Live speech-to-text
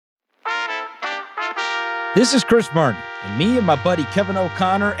This is Chris Vernon, and me and my buddy Kevin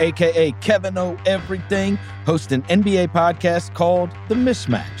O'Connor, a.k.a. Kevin O Everything, host an NBA podcast called The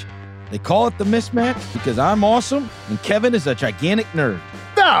Mismatch. They call it The Mismatch because I'm awesome and Kevin is a gigantic nerd.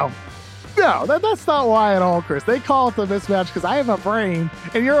 No, that's not why at all, Chris. They call it The Mismatch because I have a brain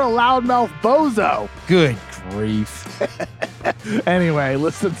and you're a loudmouth bozo. Good grief. Anyway,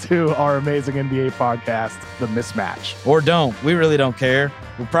 listen to our amazing NBA podcast, The Mismatch. Or don't. We really don't care.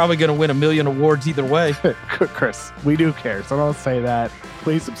 We're probably going to win 1 million awards either way. Chris, we do care, so don't say that.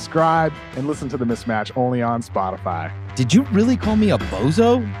 Please subscribe and listen to The Mismatch only on Spotify. Did you really call me a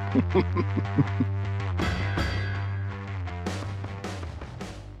bozo?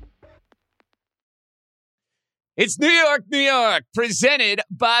 It's New York, New York, presented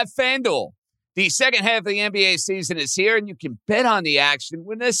by FanDuel. The second half of the NBA season is here, and you can bet on the action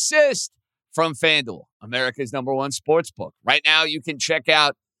with an assist from FanDuel, America's #1 sportsbook. Right now, you can check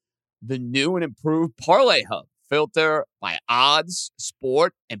out the new and improved Parlay Hub. Filter by odds,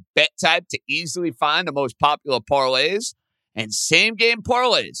 sport, and bet type to easily find the most popular parlays and same-game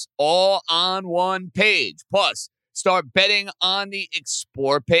parlays all on one page. Plus, start betting on the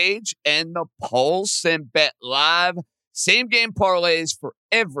Explore page and the Pulse and bet live same-game parlays for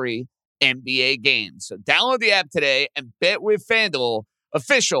every NBA game. So download the app today and bet with FanDuel,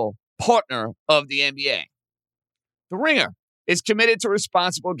 official partner of the NBA. The Ringer is committed to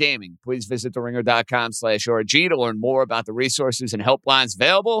responsible gaming. Please visit theringer.com/RG to learn more about the resources and helplines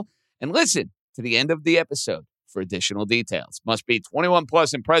available and listen to the end of the episode for additional details. Must be 21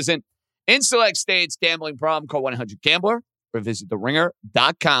 plus and present in select states. Gambling problem, call 1-800-GAMBLER or visit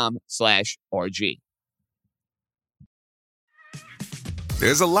theringer.com/RG.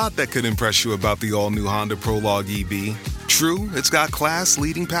 There's a lot that could impress you about the all-new Honda Prologue EV. True, it's got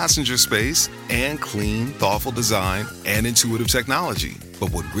class-leading passenger space and clean, thoughtful design and intuitive technology. But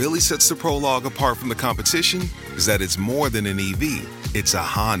what really sets the Prologue apart from the competition is that it's more than an EV. It's a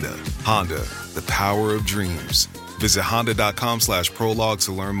Honda. Honda, the power of dreams. Visit honda.com/prologue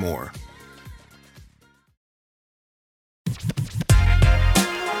to learn more.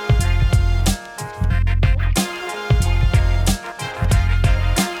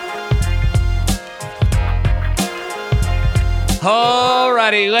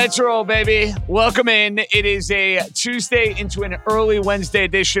 Alrighty, let's roll, baby. Welcome in. It is a Tuesday into an early Wednesday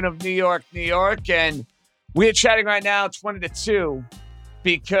edition of New York, New York, and we're chatting right now 20-2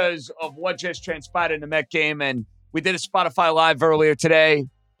 because of what just transpired in the Met game, and we did a Spotify Live earlier today.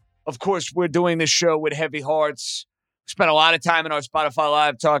 Of course, we're doing this show with heavy hearts. We spent a lot of time in our Spotify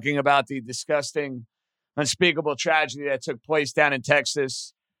Live talking about the disgusting, unspeakable tragedy that took place down in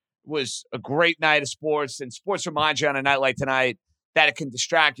Texas. Was a great night of sports, and sports reminds you on a night like tonight that it can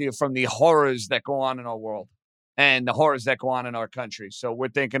distract you from the horrors that go on in our world and the horrors that go on in our country. So we're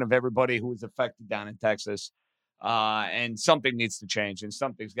thinking of everybody who was affected down in Texas, and something needs to change and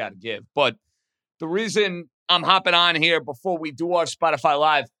something's got to give. But the reason I'm hopping on here before we do our Spotify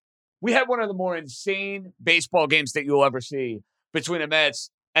Live, we had one of the more insane baseball games that you'll ever see between the Mets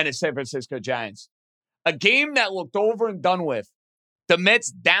and the San Francisco Giants. A game that looked over and done with. The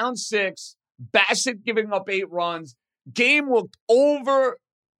Mets down 6, Bassett giving up 8 runs. Game looked over,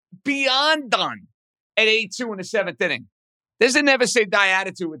 beyond done at 8-2 in the 7th inning. There's a never say die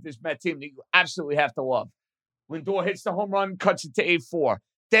attitude with this Met team that you absolutely have to love. Lindor hits the home run, cuts it to 8-4.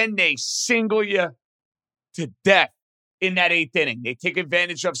 Then they single you to death in that 8th inning. They take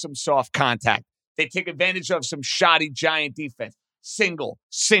advantage of some soft contact. They take advantage of some shoddy Giant defense. Single.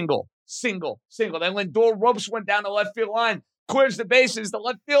 Then Lindor ropes one down the left field line. Clears the bases, the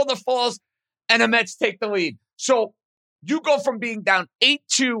left fielder falls, and the Mets take the lead. So you go from being down 8-2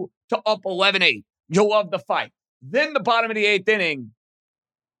 to up 11-8. You'll love the fight. Then the bottom of the 8th inning,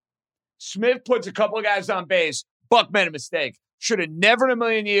 Smith puts a couple of guys on base. Buck made a mistake. Should have never in a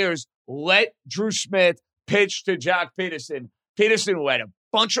million years let Drew Smith pitch to Jock Peterson. Peterson, who had a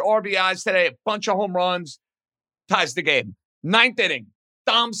bunch of RBIs today, a bunch of home runs, ties the game. 9th inning,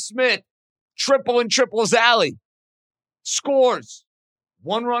 Dom Smith, triples alley. Scores.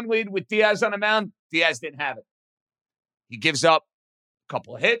 1-run lead with Diaz on the mound. Diaz didn't have it. He gives up a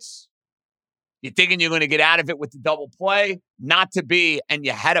couple of hits. You're thinking you're going to get out of it with the double play. Not to be, and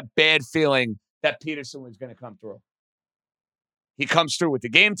you had a bad feeling that Peterson was going to come through. He comes through with the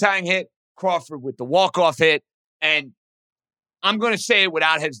game-tying hit, Crawford with the walk-off hit, and I'm going to say it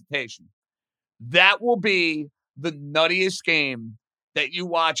without hesitation. That will be the nuttiest game that you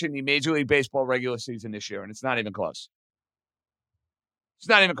watch in the Major League Baseball regular season this year, and it's not even close. It's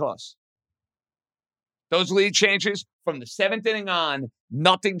not even close. Those lead changes from the 7th inning on,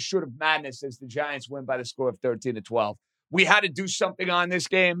 nothing short of madness as the Giants win by the score of 13-12. We had to do something on this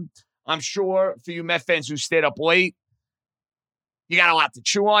game. I'm sure for you Met fans who stayed up late, you got a lot to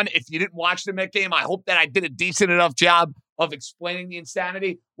chew on. If you didn't watch the Met game, I hope that I did a decent enough job of explaining the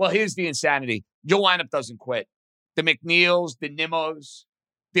insanity. Well, here's the insanity. Your lineup doesn't quit. The McNeils, the Nimmos,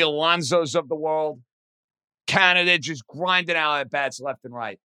 the Alonsos of the world, Canada just grinding out at bats left and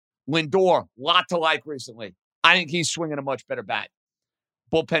right. Lindor, lot to like recently. I think he's swinging a much better bat.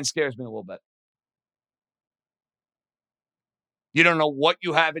 Bullpen scares me a little bit. You don't know what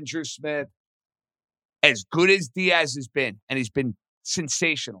you have in Drew Smith. As good as Diaz has been, and he's been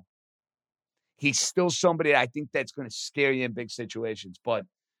sensational, he's still somebody I think that's going to scare you in big situations. But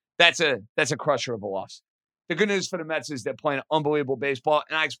that's a crusher of a loss. The good news for the Mets is they're playing unbelievable baseball,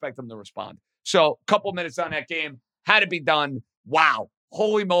 and I expect them to respond. So a couple minutes on that game. Had to be done. Wow.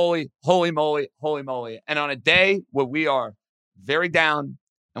 Holy moly, holy moly, holy moly. And on a day where we are very down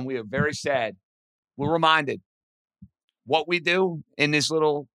and we are very sad, we're reminded what we do in this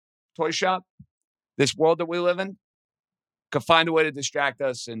little toy shop, this world that we live in, could find a way to distract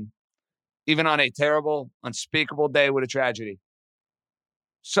us. And even on a terrible, unspeakable day with a tragedy,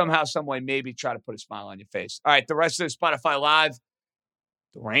 somehow, some way, maybe try to put a smile on your face. All right, the rest of the Spotify Live,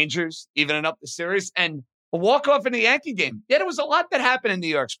 the Rangers evening up the series, and a walk-off in the Yankee game. Yeah, there was a lot that happened in New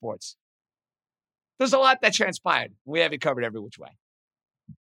York sports. There's a lot that transpired. We have you covered every which way.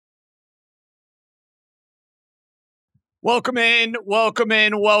 Welcome in, welcome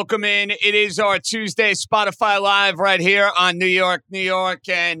in, welcome in. It is our Tuesday Spotify Live right here on New York, New York.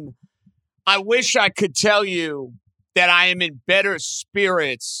 And I wish I could tell you that I am in better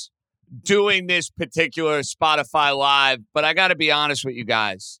spirits doing this particular Spotify Live, but I got to be honest with you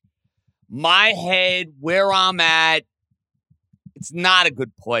guys. My head, where I'm at, it's not a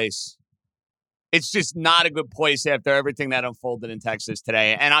good place. It's just not a good place after everything that unfolded in Texas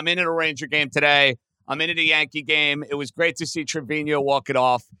today. And I'm into the Ranger game today. I'm into the Yankee game. It was great to see Trevino walk it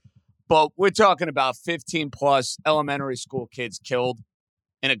off. But we're talking about 15-plus elementary school kids killed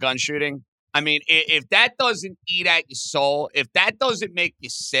in a gun shooting. I mean, if that doesn't eat at your soul, if that doesn't make you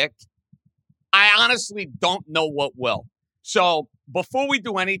sick, I honestly don't know what will. So before we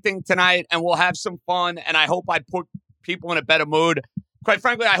do anything tonight, and we'll have some fun, and I hope I put people in a better mood. Quite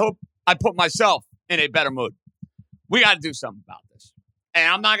frankly, I hope I put myself in a better mood. We got to do something about this.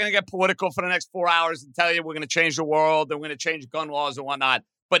 And I'm not going to get political for the next 4 hours and tell you we're going to change the world and we're going to change gun laws and whatnot.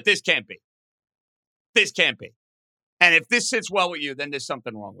 But this can't be. This can't be. And if this sits well with you, then there's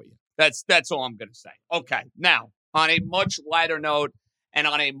something wrong with you. That's all I'm going to say. Okay. Now, on a much lighter note and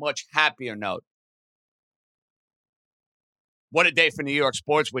on a much happier note, what a day for New York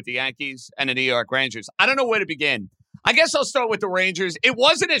sports with the Yankees and the New York Rangers. I don't know where to begin. I guess I'll start with the Rangers. It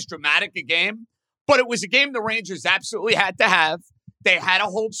wasn't as dramatic a game, but it was a game the Rangers absolutely had to have. They had to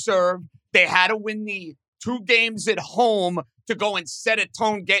hold serve. They had to win the 2 games at home to go and set a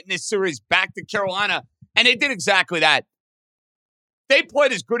tone, getting this series back to Carolina. And they did exactly that. They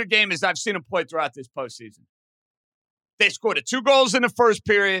played as good a game as I've seen them play throughout this postseason. They scored 2 goals in the first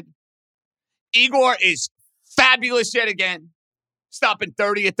period. Igor is fabulous yet again, stopping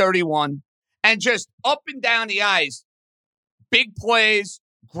 30 at 31. And just up and down the ice, big plays,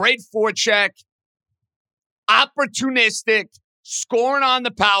 great forecheck, opportunistic, scoring on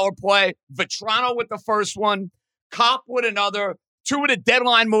the power play. Vetrano with the first one, Kopp with another. 2 of the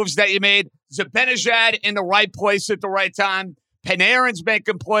deadline moves that you made. Zibanejad in the right place at the right time. Panarin's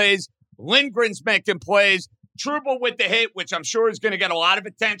making plays. Lindgren's making plays. Trouba with the hit, which I'm sure is going to get a lot of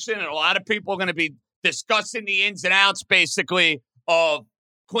attention, and a lot of people are going to be discussing the ins and outs, basically, of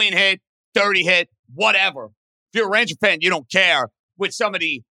clean hit, dirty hit, whatever. If you're a Ranger fan, you don't care with some of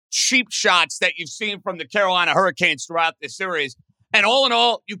the cheap shots that you've seen from the Carolina Hurricanes throughout this series. And all in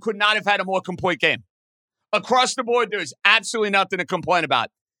all, you could not have had a more complete game. Across the board, there's absolutely nothing to complain about.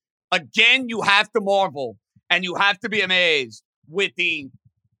 Again, you have to marvel and you have to be amazed with the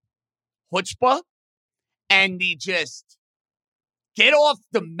chutzpah and the just get off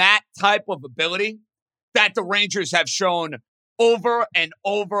the mat type of ability that the Rangers have shown over and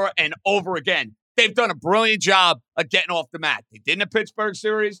over and over again. They've done a brilliant job of getting off the mat. They did in the Pittsburgh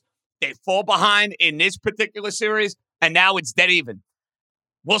series. They fall behind in this particular series, and now it's dead even.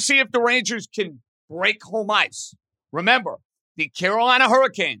 We'll see if the Rangers can break home ice. Remember, the Carolina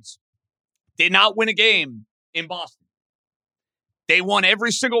Hurricanes did not win a game in Boston. They won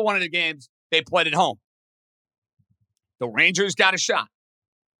every single one of the games they played at home. The Rangers got a shot.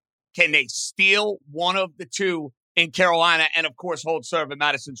 Can they steal one of the 2 in Carolina and, of course, hold serve at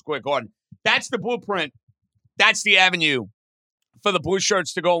Madison Square Garden? That's the blueprint. That's the avenue for the Blue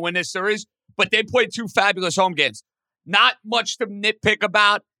Shirts to go and win this series. But they played 2 fabulous home games. Not much to nitpick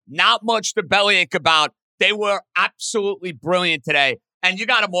about. Not much to bellyache about. They were absolutely brilliant today. And you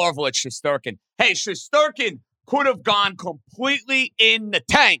got to marvel at Shesterkin. Hey, Shesterkin could have gone completely in the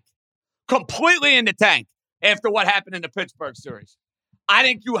tank after what happened in the Pittsburgh series. I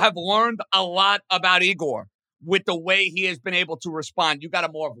think you have learned a lot about Igor with the way he has been able to respond. You got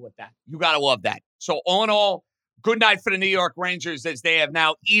to marvel at that. You got to love that. So all in all, good night for the New York Rangers as they have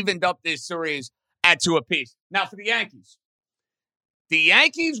now evened up this series at 2 apiece. Now for the Yankees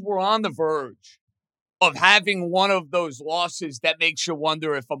were on the verge of having one of those losses that makes you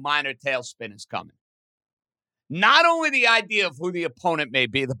wonder if a minor tailspin is coming. Not only the idea of who the opponent may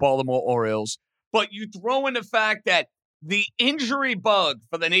be, the Baltimore Orioles, but you throw in the fact that the injury bug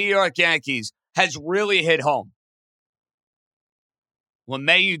for the New York Yankees has really hit home.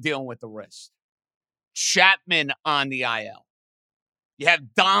 LeMahieu dealing with the wrist. Chapman on the IL. You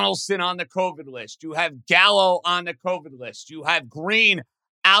have Donaldson on the COVID list. You have Gallo on the COVID list. You have Green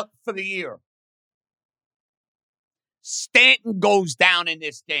out for the year. Stanton goes down in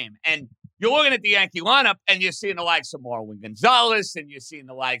this game. And you're looking at the Yankee lineup, and you're seeing the likes of Marwin Gonzalez, and you're seeing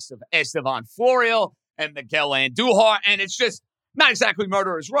the likes of Estevan Florial and Miguel Andujar, and it's just not exactly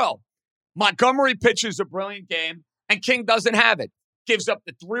murderer's row. Montgomery pitches a brilliant game, and King doesn't have it. Gives up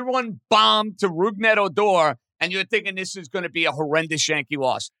the 3-1 bomb to Rougned Odor, and you're thinking this is going to be a horrendous Yankee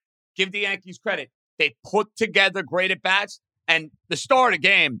loss. Give the Yankees credit. They put together great at-bats, and the star of the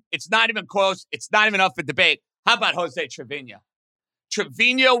game, it's not even close. It's not even up for debate. How about Jose Trevino?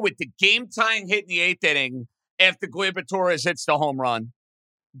 Trevino with the game-tying hit in the 8th inning after Gleyber Torres hits the home run,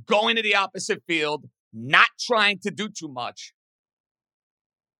 going to the opposite field, not trying to do too much,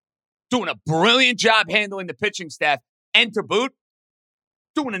 doing a brilliant job handling the pitching staff, and to boot,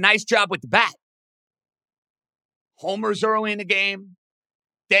 doing a nice job with the bat. Homers early in the game,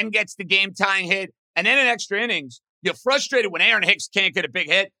 then gets the game-tying hit, and then in extra innings, you're frustrated when Aaron Hicks can't get a big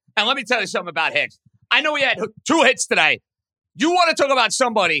hit. And let me tell you something about Hicks. I know he had 2 hits today. You want to talk about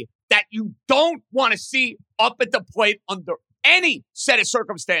somebody that you don't want to see up at the plate under any set of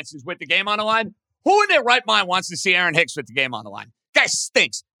circumstances with the game on the line? Who in their right mind wants to see Aaron Hicks with the game on the line? Guy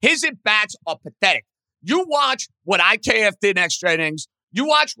stinks. His at-bats are pathetic. You watch what IKF did in extra innings. You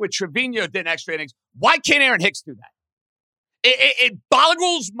watch what Trevino did in extra innings. Why can't Aaron Hicks do that? It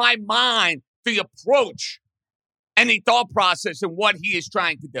boggles my mind, the approach and the thought process and what he is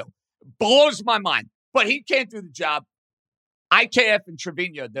trying to do. It blows my mind. But he can't do the job. IKF and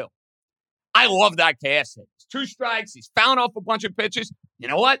Trevino do. I love the IKF hit. It's 2 strikes. He's fouled off a bunch of pitches. You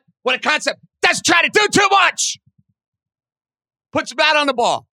know what? What a concept. Doesn't try to do too much. Puts the bat on the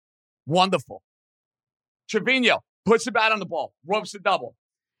ball. Wonderful. Trevino puts the bat on the ball. Ropes the double.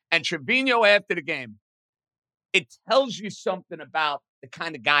 And Trevino after the game, it tells you something about the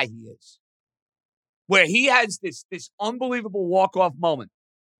kind of guy he is. Where he has this unbelievable walk-off moment.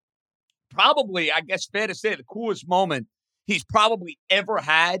 Probably, I guess fair to say, the coolest moment he's probably ever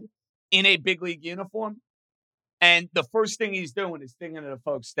had in a big league uniform. And the first thing he's doing is thinking of the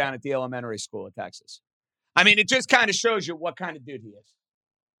folks down at the elementary school in Texas. I mean, it just kind of shows you what kind of dude he is.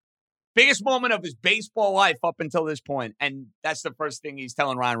 Biggest moment of his baseball life up until this point, and that's the first thing he's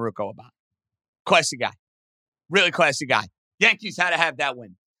telling Ryan Ruocco about. Classy guy. Really classy guy. Yankees had to have that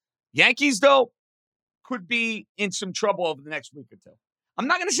win. Yankees, though, could be in some trouble over the next week or two. I'm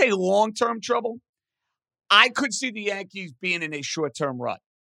not going to say long-term trouble. I could see the Yankees being in a short-term rut.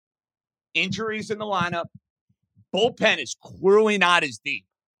 Injuries in the lineup. Bullpen is clearly not as deep.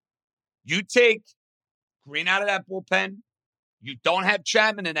 You take Green out of that bullpen. You don't have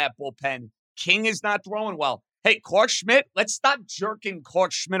Chapman in that bullpen. King is not throwing well. Hey, Clarke Schmidt, let's stop jerking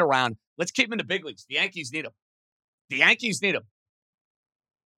Clarke Schmidt around. Let's keep him in the big leagues. The Yankees need him. The Yankees need him.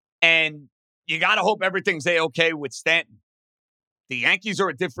 And you got to hope everything's A-okay with Stanton. The Yankees are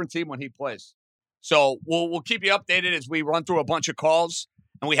a different team when he plays. So we'll keep you updated as we run through a bunch of calls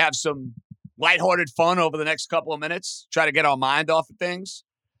and we have some lighthearted fun over the next couple of minutes. Try to get our mind off of things.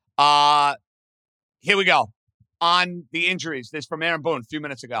 Here we go. On the injuries, this from Aaron Boone a few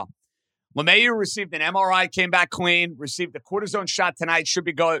minutes ago. LeMahieu received an MRI, came back clean, received a cortisone shot tonight. Should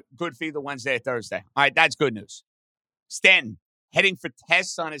be good for either Wednesday or Thursday. All right, that's good news. Stanton, heading for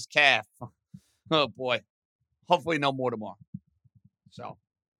tests on his calf. Oh, boy. Hopefully no more tomorrow. So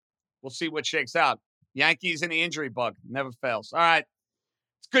we'll see what shakes out. Yankees in the injury bug. Never fails. All right.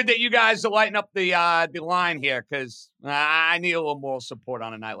 It's good that you guys are lighting up the line here because I need a little more support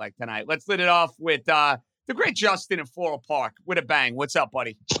on a night like tonight. Let's lit it off with the great Justin in Floral Park with a bang. What's up,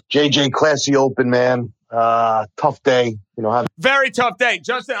 buddy? JJ, classy open, man. Tough day. Very tough day.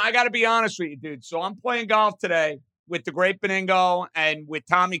 Justin, I got to be honest with you, dude. So I'm playing golf today with the great Beningo and with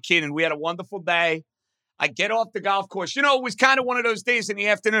Tommy Keenan. We had a wonderful day. I get off the golf course. You know, it was kind of one of those days in the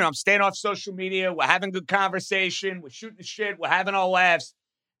afternoon. I'm staying off social media. We're having good conversation. We're shooting the shit. We're having our laughs.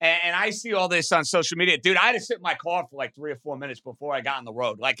 And I see all this on social media. Dude, I had to sit in my car for like 3 or 4 minutes before I got on the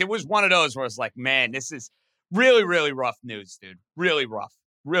road. Like, it was one of those where it's like, man, this is really, really rough news, dude. Really rough.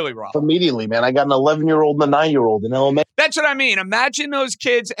 Really rough. Immediately, man. I got an 11-year-old and a 9-year-old in elementary. That's what I mean. Imagine those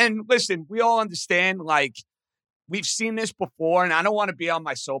kids. And listen, we all understand, like, we've seen this before, and I don't want to be on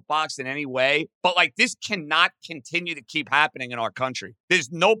my soapbox in any way, but, like, this cannot continue to keep happening in our country.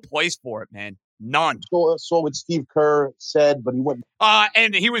 There's no place for it, man. None. Saw what Steve Kerr said, but he wouldn't.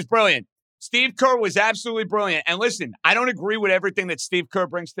 And he was brilliant. Steve Kerr was absolutely brilliant. And listen, I don't agree with everything that Steve Kerr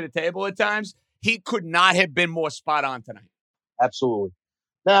brings to the table at times. He could not have been more spot on tonight. Absolutely.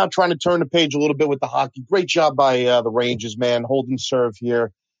 Now trying to turn the page a little bit with the hockey. Great job by the Rangers, man. Holding serve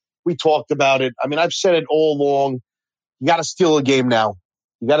here. We talked about it. I mean, I've said it all along. You got to steal a game now.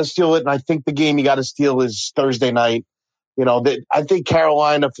 You got to steal it. And I think the game you got to steal is Thursday night. You know, I think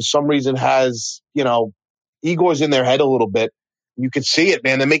Carolina, for some reason, has, you know, egos in their head a little bit. You could see it,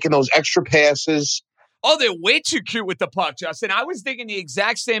 man. They're making those extra passes. Oh, they're way too cute with the puck, Justin. I was thinking the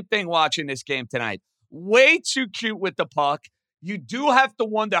exact same thing watching this game tonight. Way too cute with the puck. You do have to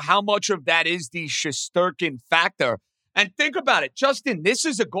wonder how much of that is the Shesterkin factor. And think about it, Justin, this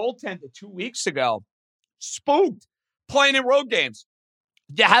is a goaltender 2 weeks ago. Spooked, playing in road games.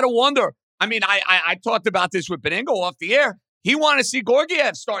 You had to wonder. I mean, I talked about this with Beningo off the air. He wanted to see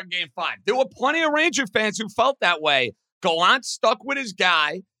Georgiev start in Game 5. There were plenty of Ranger fans who felt that way. Gallant stuck with his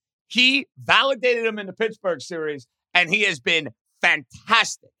guy. He validated him in the Pittsburgh series, and he has been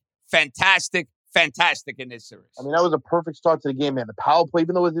fantastic in this series. I mean, that was a perfect start to the game, man. The power play,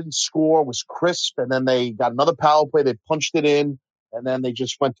 even though it didn't score, was crisp, and then they got another power play. They punched it in, and then they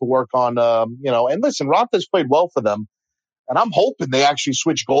just went to work on, and listen, Ratta's played well for them. And I'm hoping they actually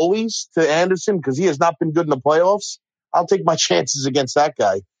switch goalies to Anderson because he has not been good in the playoffs. I'll take my chances against that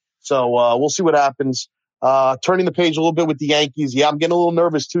guy. So we'll see what happens. Turning the page a little bit with the Yankees. Yeah, I'm getting a little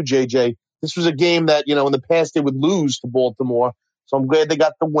nervous too, JJ. This was a game that, you know, in the past they would lose to Baltimore. So I'm glad they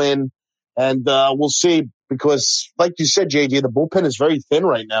got the win. And we'll see because, like you said, JJ, the bullpen is very thin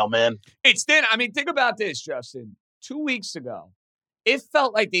right now, man. It's thin. I mean, think about this, Justin. 2 weeks ago, it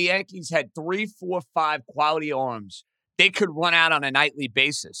felt like the Yankees had 3, 4, 5 quality arms they could run out on a nightly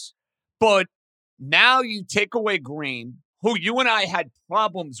basis. But now you take away Green, who you and I had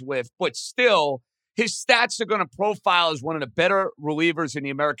problems with, but still his stats are going to profile as one of the better relievers in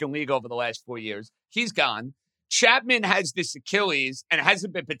the American League over the last 4 years. He's gone. Chapman has this Achilles and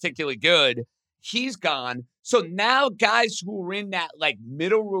hasn't been particularly good. He's gone. So now guys who are in that like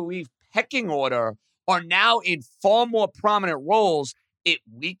middle relief pecking order are now in far more prominent roles. It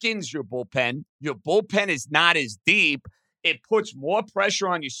weakens your bullpen. Your bullpen is not as deep. It puts more pressure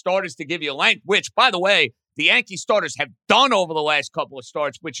on your starters to give you length, which, by the way, the Yankee starters have done over the last couple of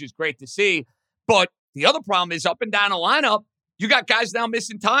starts, which is great to see. But the other problem is up and down the lineup, you got guys now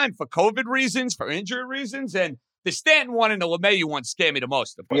missing time for COVID reasons, for injury reasons, and the Stanton one and the LeMahieu one scare me the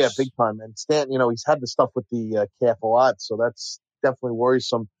most. Of course. Yeah, big time. And Stanton, you know, he's had the stuff with the calf a lot, so that's definitely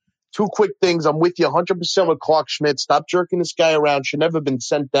worrisome. 2 quick things. I'm with you 100% with Clark Schmidt. Stop jerking this guy around. Should never have been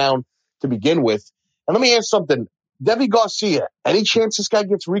sent down to begin with. And let me ask something. Deivi Garcia, any chance this guy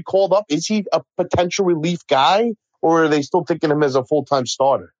gets recalled up? Is he a potential relief guy, or are they still thinking him as a full-time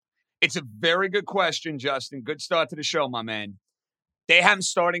starter? It's a very good question, Justin. Good start to the show, my man. They haven't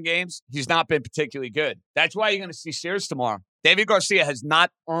starting games. He's not been particularly good. That's why you're going to see Sears tomorrow. Deivi Garcia has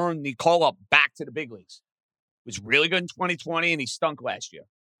not earned the call-up back to the big leagues. He was really good in 2020, and he stunk last year.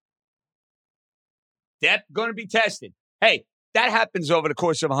 Depth going to be tested. Hey, that happens over the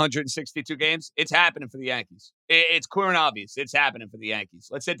course of 162 games. It's happening for the Yankees. It's clear and obvious. It's happening for the Yankees.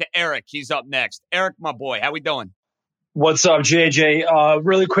 Let's head to Eric. He's up next. Eric, my boy, how we doing? What's up, JJ?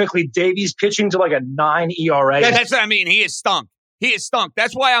 Really quickly, Davies pitching to like a 9 ERA. Yeah, that's what I mean. He is stunk.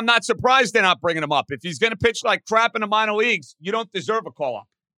 That's why I'm not surprised they're not bringing him up. If he's going to pitch like crap in the minor leagues, you don't deserve a call-up.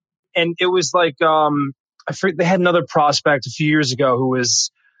 And it was like, I forget, they had another prospect a few years ago who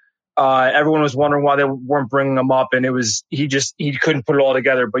was, everyone was wondering why they weren't bringing him up, and he couldn't put it all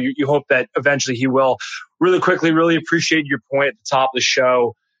together, but you hope that eventually he will. Really quickly, really appreciate your point at the top of the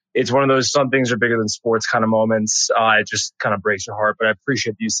show. It's one of those some things are bigger than sports kind of moments. It just kind of breaks your heart, but I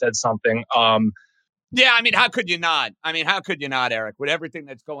appreciate that you said something. Yeah, I mean, how could you not? Eric, with everything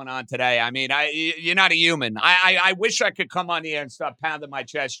that's going on today? I mean, you're not a human. I wish I could come on the air and start pounding my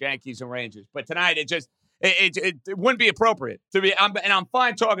chest, Yankees and Rangers, but tonight it wouldn't be appropriate to be. I'm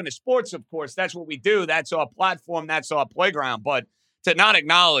fine talking to sports, of course. That's what we do. That's our platform. That's our playground. But to not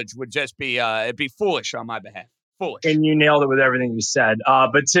acknowledge would just be it'd be foolish on my behalf. Foolish. And you nailed it with everything you said.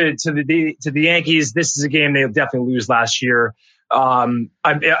 But to the Yankees, this is a game they'll definitely lose last year.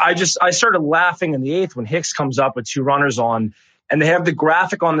 I started laughing in the 8th when Hicks comes up with 2 runners on, and they have the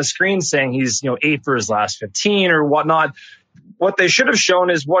graphic on the screen saying he's 8 for his last 15 or whatnot. What they should have shown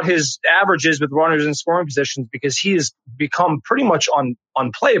is what his average is with runners in scoring positions, because he has become pretty much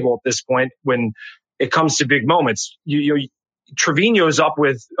unplayable at this point when it comes to big moments. Trevino's up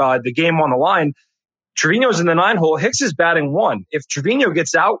with the game on the line. Trevino's in the 9 hole. Hicks is batting 1. If Trevino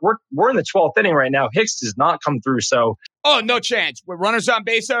gets out, we're in the 12th inning right now. Hicks does not come through. So, no chance. With runners on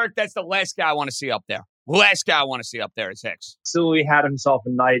base, Eric, that's the last guy I want to see up there. Last guy I want to see up there is Hicks. Absolutely had himself a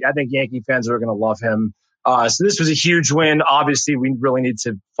night. I think Yankee fans are going to love him. So this was a huge win. Obviously, we really need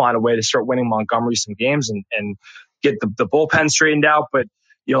to find a way to start winning Montgomery some games and get the bullpen straightened out. But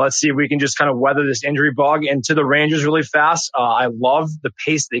let's see if we can just kind of weather this injury bug. And to the Rangers really fast, I love the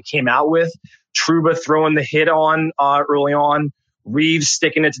pace they came out with. Trouba throwing the hit on early on. Reeves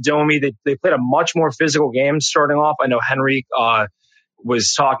sticking it to Domi. They played a much more physical game starting off. I know Henry Lundqvist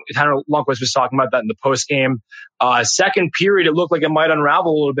was talking about that in the post game. Second period, it looked like it might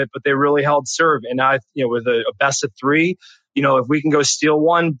unravel a little bit, but they really held serve. And now, with a best of 3, if we can go steal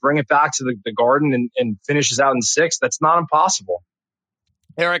one, bring it back to the Garden and finishes out in 6, that's not impossible.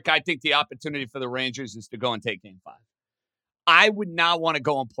 Eric, I think the opportunity for the Rangers is to go and take Game 5. I would not want to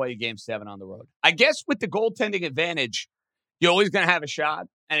go and play Game 7 on the road. I guess with the goaltending advantage, you're always going to have a shot.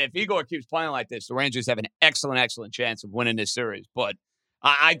 And if Igor keeps playing like this, the Rangers have an excellent chance of winning this series. But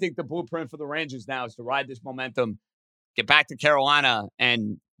I think the blueprint for the Rangers now is to ride this momentum, get back to Carolina,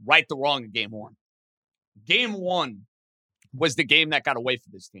 and right the wrong in Game 1. Game 1 was the game that got away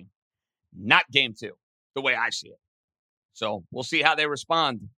from this team, not Game 2, the way I see it. So we'll see how they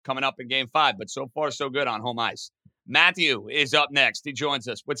respond coming up in Game 5. But so far, so good on home ice. Matthew is up next. He joins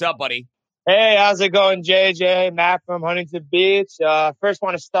us. What's up, buddy? Hey, how's it going, JJ? Matt from Huntington Beach. First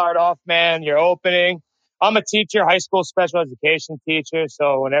want to start off, man, your opening. I'm a teacher, high school special education teacher.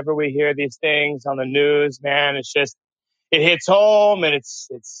 So whenever we hear these things on the news, man, it hits home, and it's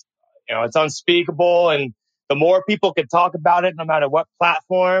unspeakable. And the more people can talk about it, no matter what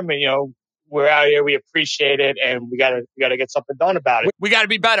platform, and, we're out here, we appreciate it, and we gotta get something done about it. We got to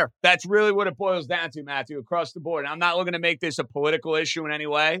be better. That's really what it boils down to, Matthew, across the board. And I'm not looking to make this a political issue in any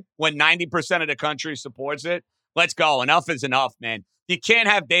way. When 90% of the country supports it, let's go. Enough is enough, man. You can't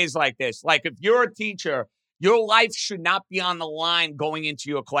have days like this. Like, if you're a teacher, your life should not be on the line going into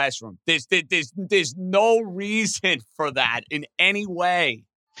your classroom. There's no reason for that in any way.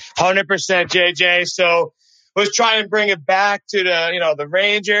 100%, JJ. So let's try and bring it back to the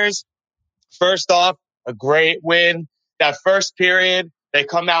Rangers. First off, a great win. That first period, they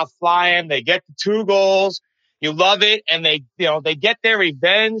come out flying. They get the 2 goals. You love it. And they get their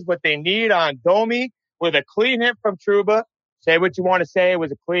revenge, what they need on Domi with a clean hit from Trouba. Say what you want to say. It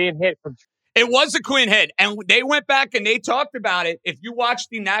was a clean hit from Trouba. It was a clean hit. And they went back and they talked about it. If you watch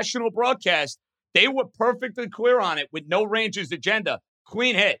the national broadcast, they were perfectly clear on it with no Rangers agenda.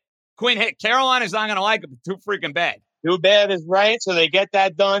 Clean hit. Clean hit. Carolina's not going to like it, but too freaking bad. Too bad is right. So they get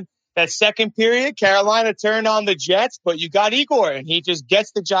that done. That second period, Carolina turned on the Jets, but you got Igor, and he just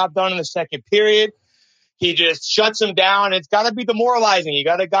gets the job done in the second period. He just shuts them down. It's got to be demoralizing. You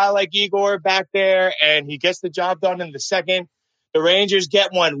got a guy like Igor back there, and he gets the job done in the second. The Rangers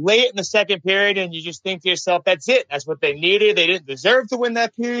get one late in the second period, and you just think to yourself, that's it. That's what they needed. They didn't deserve to win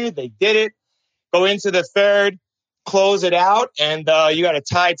that period. They did it. Go into the third, close it out, and you got a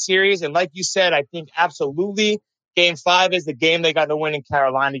tied series. And like you said, I think absolutely Game 5 is the game they got to win in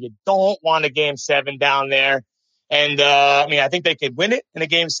Carolina. You don't want a Game 7 down there. And, I think they could win it in a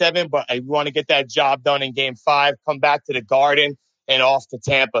Game 7, but I want to get that job done in Game 5, come back to the Garden, and off to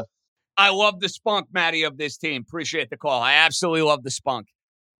Tampa. I love the spunk, Matty, of this team. Appreciate the call. I absolutely love the spunk.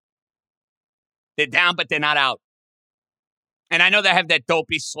 They're down, but they're not out. And I know they have that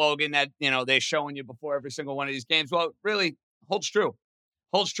dopey slogan that, they're showing you before every single one of these games. Well, it really holds true.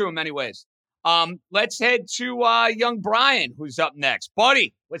 Holds true in many ways. Let's head to young Brian, who's up next.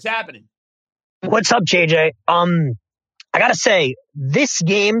 Buddy, what's happening? What's up, JJ? I got to say, this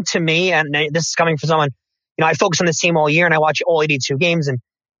game to me, and this is coming from someone, I focus on this team all year and I watch all 82 games, and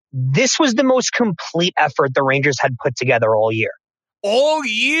this was the most complete effort the Rangers had put together all year. All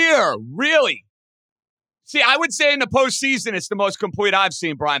year? Really? See, I would say in the postseason, it's the most complete I've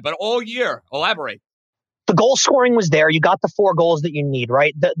seen, Brian, but all year. Elaborate. The goal scoring was there. You got the 4 goals that you need,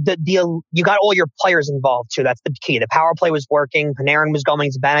 right? You got all your players involved too. That's the key. The power play was working. Panarin was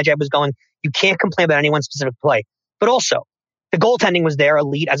going. Zibanejad was going. You can't complain about any one specific play. But also, the goaltending was there,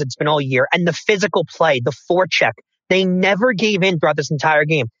 elite as it's been all year. And the physical play, the forecheck, they never gave in throughout this entire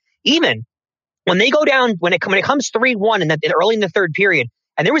game. Even When they go down, when it comes 3-1 early in the third period,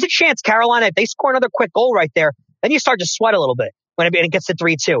 and there was a chance Carolina, if they score another quick goal right there, then you start to sweat a little bit when it gets to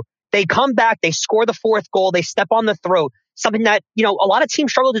 3-2. They come back, they score the fourth goal, they step on the throat, something that, a lot of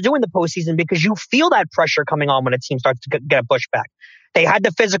teams struggle to do in the postseason because you feel that pressure coming on when a team starts to get a pushback. They had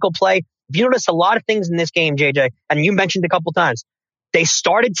the physical play. If you notice a lot of things in this game, JJ, and you mentioned a couple times, they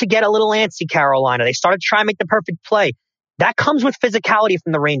started to get a little antsy, Carolina. They started to try and make the perfect play. That comes with physicality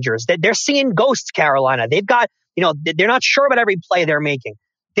from the Rangers. They're seeing ghosts, Carolina. They've got, they're not sure about every play they're making.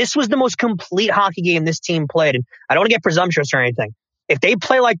 This was the most complete hockey game this team played. And I don't want to get presumptuous or anything. If they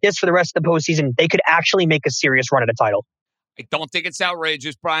play like this for the rest of the postseason, they could actually make a serious run at a title. I don't think it's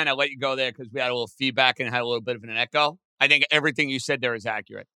outrageous, Brian. I let you go there because we had a little feedback and had a little bit of an echo. I think everything you said there is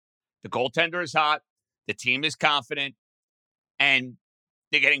accurate. The goaltender is hot. The team is confident. And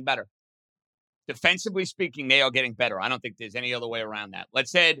they're getting better. Defensively speaking, they are getting better. I don't think there's any other way around that.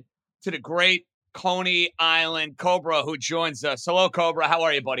 Let's head to the great Coney Island Cobra who joins us. Hello, Cobra. How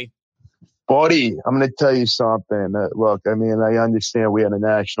are you, buddy? Buddy, I'm going to tell you something. Look, I mean, I understand we had a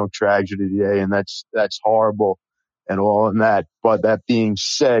national tragedy today, and that's horrible and all and that. But that being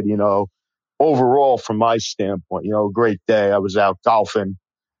said, overall, from my standpoint, great day. I was out golfing,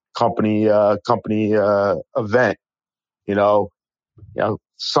 company event,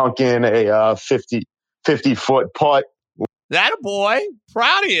 sunk in a 50-foot putt. That a boy.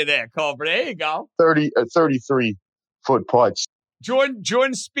 Proud of you there, Cobra. There you go. 33-foot putts.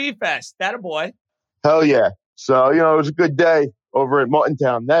 Jordan Spiethfest. That a boy. Hell yeah. So, it was a good day over at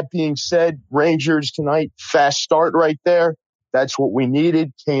Muttontown. That being said, Rangers tonight, fast start right there. That's what we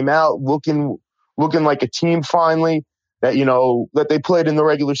needed. Came out looking like a team finally that they played in the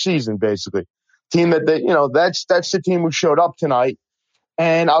regular season, basically. Team that's the team who showed up tonight.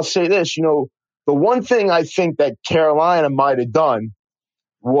 And I'll say this, the one thing I think that Carolina might have done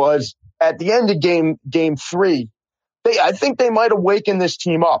was at the end of game 3, I think they might have wakened this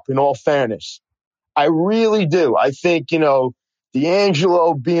team up, in all fairness. I really do. I think,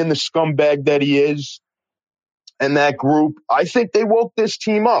 D'Angelo being the scumbag that he is and that group, I think they woke this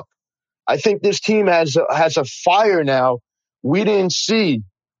team up. I think this team has a fire now we didn't see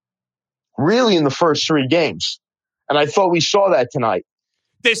really in the first 3 games. And I thought we saw that tonight.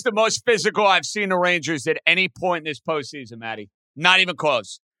 This is the most physical I've seen the Rangers at any point in this postseason, Matty. Not even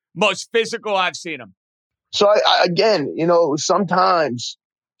close. Most physical I've seen them. So again, sometimes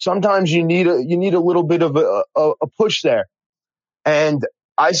you need a little bit of a push there. And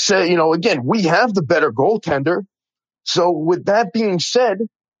I say, again, we have the better goaltender. So with that being said,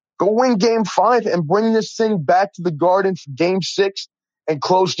 go win game 5 and bring this thing back to the Garden for game 6 and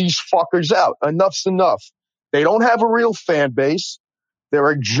close these fuckers out. Enough's enough. They don't have a real fan base. They're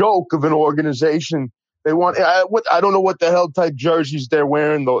a joke of an organization. They want, I don't know what the hell type jerseys they're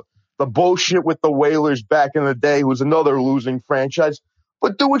wearing. The bullshit with the Whalers back in the day was another losing franchise.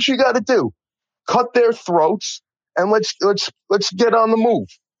 But do what you got to do. Cut their throats and let's get on the move.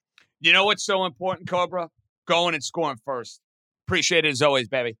 You know what's so important, Cobra? Going and scoring first. Appreciate it as always,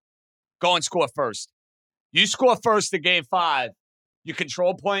 baby. Go and score first. You score first in game 5. You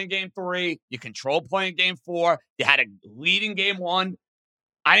control playing game 3. You control playing game 4. You had a lead in game 1.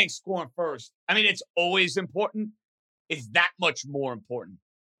 I think scoring first. I mean, it's always important. It's that much more important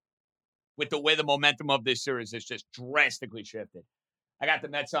with the way the momentum of this series has just drastically shifted. I got the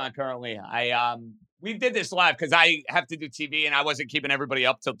Mets on currently. We did this live because I have to do TV and I wasn't keeping everybody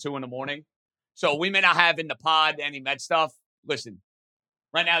up till 2 a.m. So we may not have in the pod any Met stuff. Listen,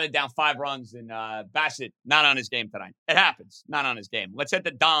 right now they're down 5 runs and Bassett not on his game tonight. It happens. Not on his game. Let's head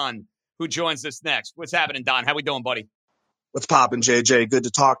to Don, who joins us next. What's happening, Don? How we doing, buddy? What's poppin', JJ? Good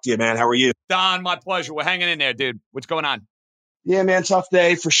to talk to you, man. How are you? Don, my pleasure. We're hanging in there, dude. What's going on? Yeah, man, tough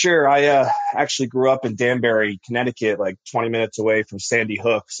day for sure. I actually grew up in Danbury, Connecticut, like 20 minutes away from Sandy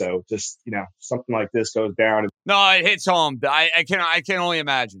Hook. So just, something like this goes down. No, it hits home. I can only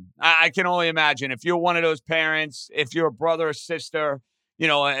imagine. I can only imagine. If you're one of those parents, if you're a brother or sister,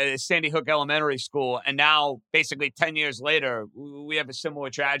 at Sandy Hook Elementary School, and now basically 10 years later, we have a similar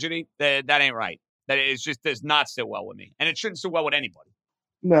tragedy, that ain't right. That it just does not sit well with me. And it shouldn't sit well with anybody.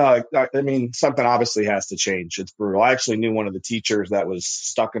 No, I mean, something obviously has to change. It's brutal. I actually knew one of the teachers that was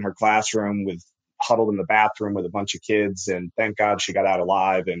stuck in her classroom huddled in the bathroom with a bunch of kids. And thank God she got out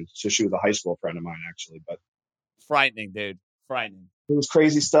alive. And so she was a high school friend of mine, actually. But frightening, dude. Frightening. It was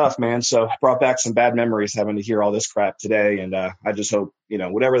crazy stuff, man. So brought back some bad memories having to hear all this crap today. And I just hope,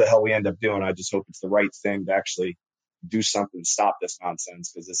 whatever the hell we end up doing, I just hope it's the right thing to actually do something to stop this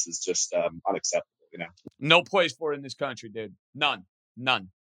nonsense, because this is just unacceptable, No place for it in this country, dude. None.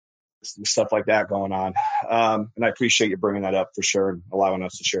 Stuff like that going on. And I appreciate you bringing that up for sure and allowing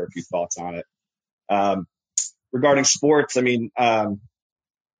us to share a few thoughts on it. Regarding sports, I mean, when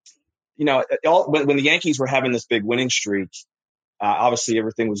the Yankees were having this big winning streak, obviously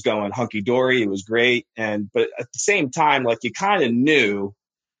everything was going hunky dory. It was great. But at the same time, like, you kind of knew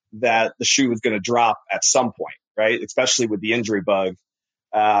that the shoe was going to drop at some point, right? Especially with the injury bug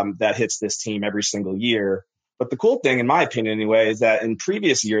that hits this team every single year. But the cool thing, in my opinion anyway, is that in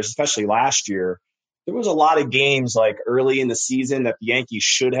previous years, especially last year, there was a lot of games like early in the season that the Yankees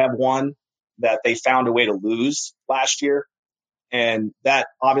should have won that they found a way to lose last year. And that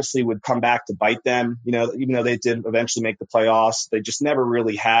obviously would come back to bite them, even though they did eventually make the playoffs. They just never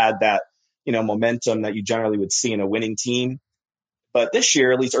really had that, momentum that you generally would see in a winning team. But this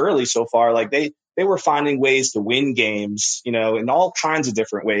year, at least early so far, like they were finding ways to win games, in all kinds of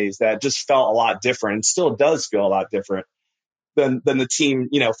different ways that just felt a lot different and still does feel a lot different than the team,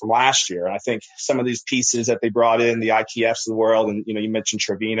 from last year. And I think some of these pieces that they brought in, the IKFs of the world, and, you mentioned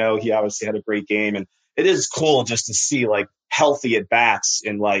Trevino, he obviously had a great game. And it is cool just to see like healthy at bats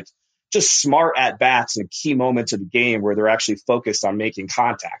and like just smart at bats in key moments of the game where they're actually focused on making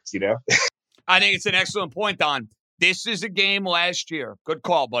contact, I think it's an excellent point, Don. This is a game last year. Good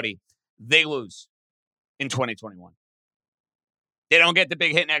call, buddy. They lose in 2021. They don't get the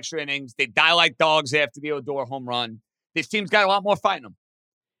big hit in extra innings. They die like dogs after the Odor home run. This team's got a lot more fight in them.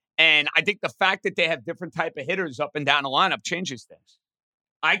 And I think the fact that they have different type of hitters up and down the lineup changes things.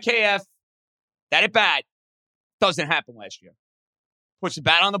 IKF, that at bat, doesn't happen last year. Puts the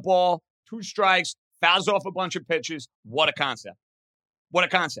bat on the ball, 2 strikes, fouls off a bunch of pitches. What a concept. What a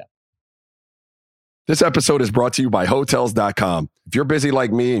concept. This episode is brought to you by Hotels.com. If you're busy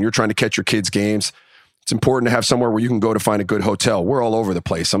like me and you're trying to catch your kids' games, it's important to have somewhere where you can go to find a good hotel. We're all over the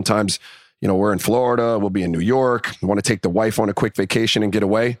place. Sometimes, we're in Florida, we'll be in New York. We want to take the wife on a quick vacation and get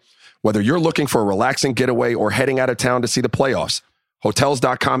away. Whether you're looking for a relaxing getaway or heading out of town to see the playoffs,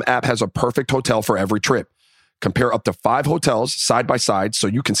 Hotels.com app has a perfect hotel for every trip. Compare up to 5 hotels side by side so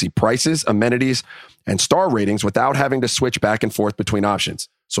you can see prices, amenities, and star ratings without having to switch back and forth between options.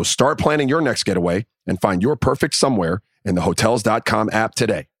 So start planning your next getaway and find your perfect somewhere in the Hotels.com app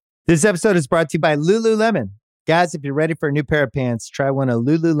today. This episode is brought to you by Lululemon. Guys, if you're ready for a new pair of pants, try one of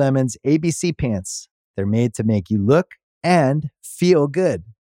Lululemon's ABC pants. They're made to make you look and feel good.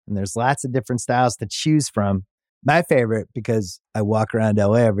 And there's lots of different styles to choose from. My favorite, because I walk around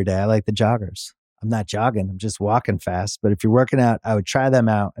LA every day, I like the joggers. I'm not jogging, I'm just walking fast. But if you're working out, I would try them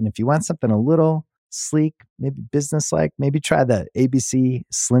out. And if you want something a little sleek, maybe business-like, maybe try the ABC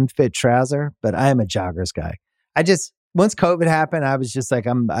Slim Fit trouser. But I am a joggers guy. Once COVID happened, I was just like,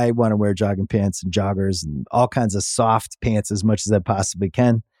 I want to wear jogging pants and joggers and all kinds of soft pants as much as I possibly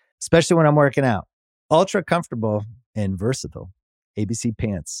can, especially when I'm working out. Ultra comfortable and versatile. ABC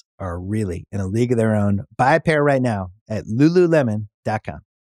pants are really in a league of their own. Buy a pair right now at Lululemon.com.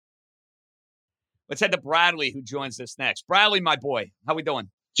 Let's head to Bradley, who joins us next. Bradley, my boy, how we doing?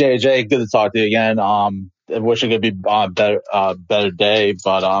 JJ, good to talk to you again. I wish it could be a better day,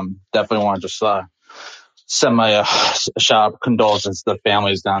 but definitely want to just send my shout out condolences to the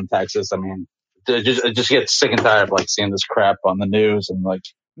families down in Texas. I mean, I just get sick and tired of seeing this crap on the news and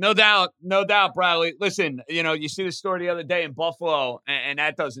No doubt, Bradley. Listen, you see the story the other day in Buffalo, and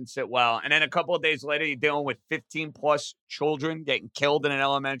that doesn't sit well. And then a couple of days later, you're dealing with 15 plus children getting killed in an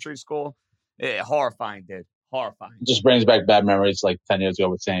elementary school. Horrifying, dude. Horrifying. It just brings back bad memories 10 years ago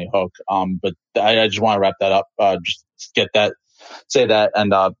with Sandy Hook. But I just want to wrap that up. Just say that.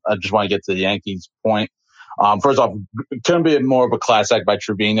 And I just want to get to the Yankees point. First off, couldn't be more of a class act by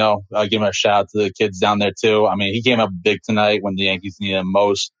Trevino. Give him a shout out to the kids down there too. I mean, he came up big tonight when the Yankees needed him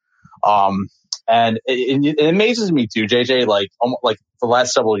most. And it amazes me too, JJ, for the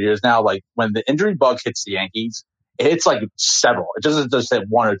last several years now, when the injury bug hits the Yankees, it hits several. It doesn't just hit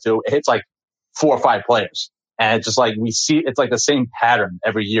 1 or 2. It hits 4 or 5 players. And it's just we see, it's the same pattern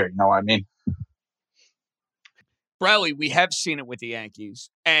every year. You know what I mean? Bradley, we have seen it with the Yankees.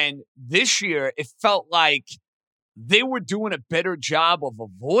 And this year, it felt like they were doing a better job of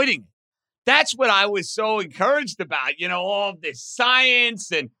avoiding it. That's what I was so encouraged about. All of this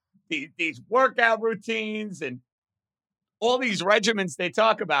science and these workout routines and all these regimens they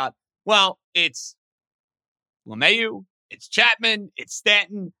talk about. Well, it's LeMahieu, it's Chapman, it's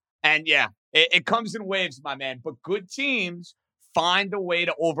Stanton. And yeah, it comes in waves, my man. But good teams find a way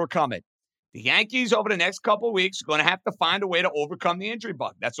to overcome it. The Yankees over the next couple of weeks are going to have to find a way to overcome the injury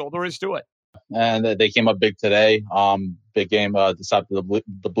bug. That's all there is to it. And they came up big today. Big game to stop the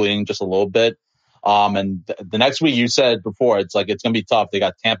bleeding just a little bit. And the next week, you said before, it's going to be tough. They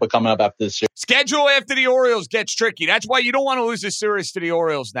got Tampa coming up after this year. Schedule after the Orioles gets tricky. That's why you don't want to lose a series to the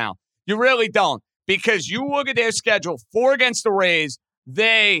Orioles now. You really don't. Because you look at their schedule, 4 against the Rays,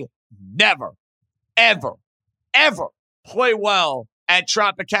 they never, ever play well at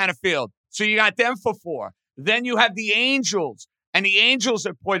Tropicana Field. So you got them for 4. Then you have the Angels, and the Angels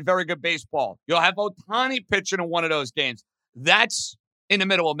have played very good baseball. You'll have Ohtani pitching in one of those games. That's in the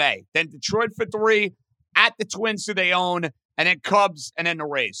middle of May. Then Detroit for 3, at the Twins who they own, and then Cubs, and then the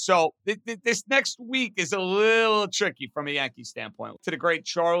Rays. So this next week is a little tricky from a Yankee standpoint. To the great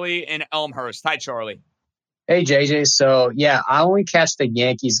Charlie in Elmhurst. Hi, Charlie. Hey, JJ. So, yeah, I only catch the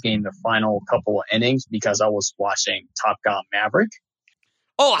Yankees game the final couple of innings because I was watching Top Gun Maverick.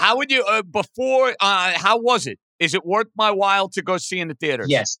 Oh, how would you, how was it? Is it worth my while to go see in the theaters?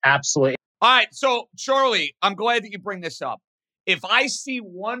 Yes, absolutely. All right, so, Charlie, I'm glad that you bring this up. If I see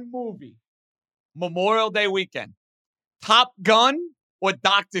one movie, Memorial Day weekend, Top Gun or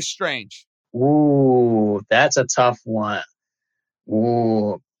Doctor Strange? Ooh, that's a tough one.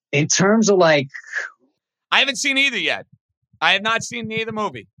 Ooh. In terms of, like... I haven't seen either yet. I have not seen neither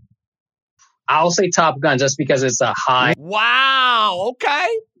movie. I'll say Top Gun just because it's a high... Wow, okay.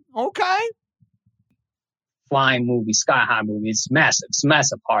 Flying movie, sky high movie. It's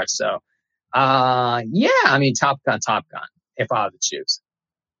massive heart. So, yeah, I mean, Top Gun, if I had to choose.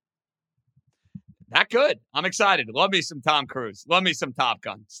 That good. I'm excited. Love me some Tom Cruise. Love me some Top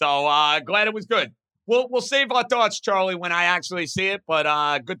Gun. So, glad it was good. We'll save our thoughts, Charlie, when I actually see it,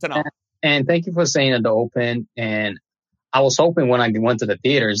 but good to know. And thank you for saying it to open. And I was hoping when I went to the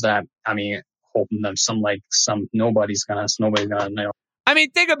theaters that, I mean, hoping that nobody's gonna know. I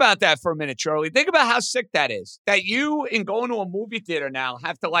mean, think about that for a minute, Charlie. Think about how sick that is. That you, in going to a movie theater now,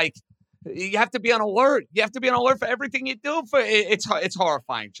 have to you have to be on alert. You have to be on alert for everything you do. It's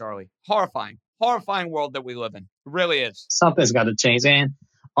horrifying, Charlie. Horrifying world that we live in. It really is. Something's got to change. And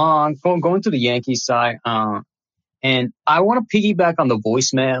going to the Yankees side, and I want to piggyback on the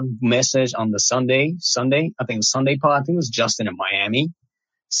voicemail message on the Sunday, I think it was Sunday pod, I think it was Justin in Miami,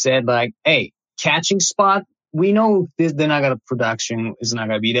 said like, hey, catching spot, we know they're not going to, production is not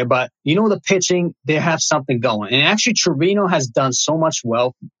going to be there, but you know, the pitching, they have something going. And actually Trevino has done so much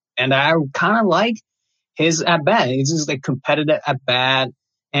well, and I kind of like his at bat. He's just like competitive at bat,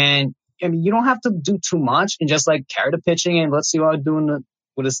 and I mean, you don't have to do too much and just like carry the pitching and let's see what I'm doing.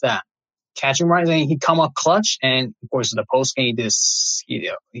 What is that? Catching right, and he come up clutch, and of course the post game,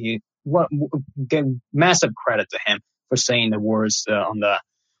 give massive credit to him for saying the words on the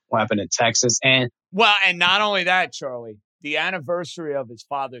what happened in Texas. And not only that, Charlie, the anniversary of his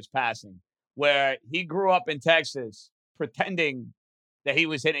father's passing, where he grew up in Texas pretending that he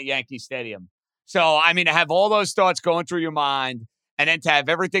was in a Yankee Stadium. So I mean, to have all those thoughts going through your mind, and then to have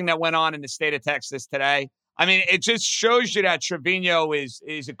everything that went on in the state of Texas today. I mean, it just shows you that Trevino is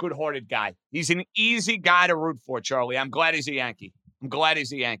a good-hearted guy. He's an easy guy to root for, Charlie. I'm glad he's a Yankee.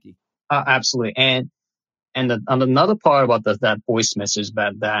 Absolutely. And another part about that voice message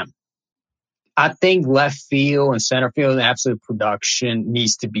that I think left field and center field and absolute production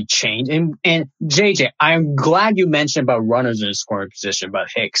needs to be changed. And JJ, I'm glad you mentioned about runners in scoring position, about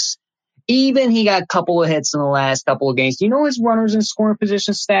Hicks. Even he got a couple of hits in the last couple of games. Do you know his runners in scoring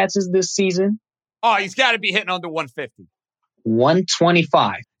position stats is this season? Oh, he's got to be hitting under 150.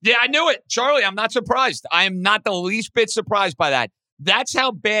 125. Yeah, I knew it. Charlie, I'm not surprised. I am not the least bit surprised by that. That's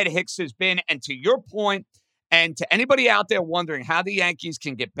how bad Hicks has been. And to your point, and to anybody out there wondering how the Yankees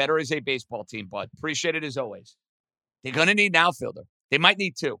can get better as a baseball team, bud, appreciate it as always. They're going to need an outfielder. They might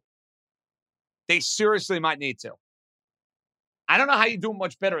need 2. They seriously might need 2. I don't know how you do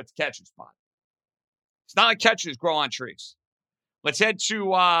much better at the catcher spot. It's not like catchers grow on trees. Let's head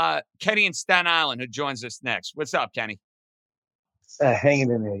to Kenny in Staten Island, who joins us next. What's up, Kenny? Hanging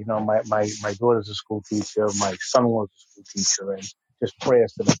in there. You know, my daughter's a school teacher. My son-in-law's a school teacher. And just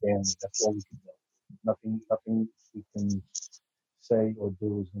prayers to the family. That's all we can do. Nothing we can say or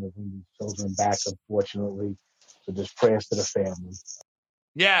do is going to bring these children back, unfortunately. So just prayers to the family.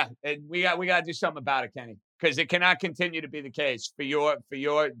 Yeah, and we got to do something about it, Kenny, because it cannot continue to be the case for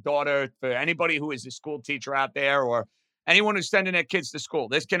your daughter, for anybody who is a school teacher out there, or anyone who's sending their kids to school.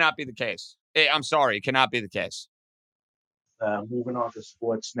 This cannot be the case. I'm sorry, it cannot be the case. Moving on to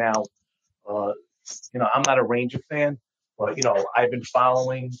sports now. I'm not a Ranger fan, but I've been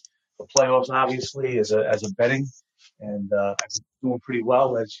following the playoffs obviously as a betting, and I've been doing pretty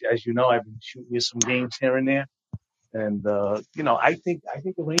well. As you know, I've been shooting you some games here and there, and I think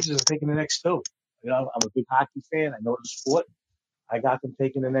the Rangers are taking the next 2. I'm a big hockey fan. I know the sport. I got them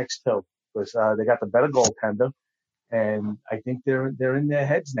taking the next 2 because they got the better goaltender. And I think they're in their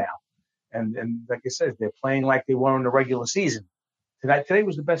heads now. And like I said, they're playing like they were in the regular season. Today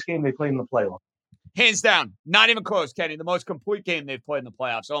was the best game they played in the playoffs. Hands down. Not even close, Kenny. The most complete game they've played in the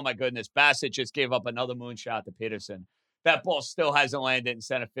playoffs. Oh, my goodness. Bassett just gave up another moonshot to Peterson. That ball still hasn't landed in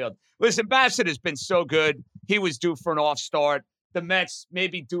center field. Listen, Bassett has been so good. He was due for an off start. The Mets may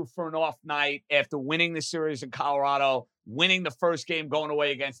be due for an off night after winning the series in Colorado, winning the first game going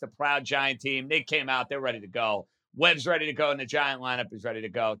away against a proud Giant team. They came out. They're ready to go. Webb's ready to go, and the Giant lineup is ready to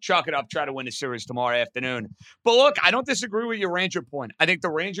go. Chalk it up. Try to win the series tomorrow afternoon. But look, I don't disagree with your Ranger point. I think the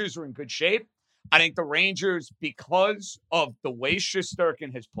Rangers are in good shape. I think the Rangers, because of the way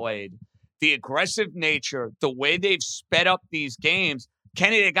Shesterkin has played, the aggressive nature, the way they've sped up these games,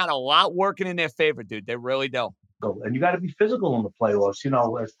 Kenny, they got a lot working in their favor, dude. They really do. And you got to be physical in the playoffs.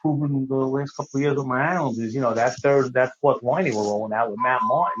 As proven the last couple of years with my Islanders, that fourth line they were rolling out with Matt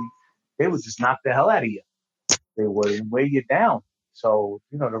Martin, they would just knock the hell out of you. They would weigh you down. So,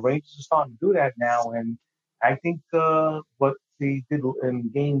 the Rangers are starting to do that now. And I think what they did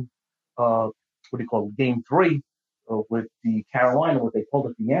in game, game 3 with the Carolina, what they pulled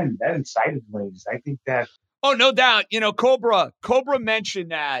at the end, that incited the Rangers. I think that. Oh, no doubt. Cobra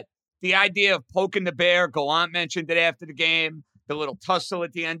mentioned that. The idea of poking the bear, Gallant mentioned it after the game, the little tussle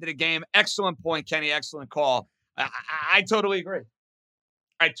at the end of the game. Excellent point, Kenny. Excellent call. I totally agree.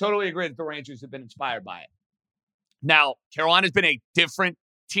 I totally agree that the Rangers have been inspired by it. Now, Carolina's been a different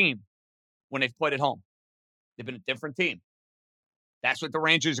team when they've played at home. They've been a different team. That's what the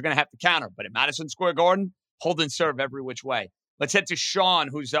Rangers are going to have to counter. But at Madison Square Garden, hold and serve every which way. Let's head to Sean,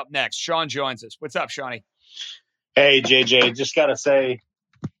 who's up next. Sean joins us. What's up, Shawnee? Hey, JJ. Just got to say,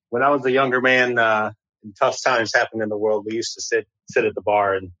 when I was a younger man, and tough times happened in the world, we used to sit at the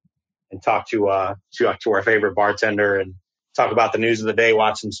bar and talk to our favorite bartender and talk about the news of the day,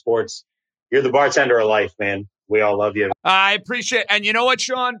 watch some sports. You're the bartender of life, man. We all love you. I appreciate it. And you know what,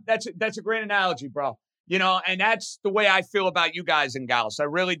 Sean? That's a great analogy, bro. And that's the way I feel about you guys in Gallus. I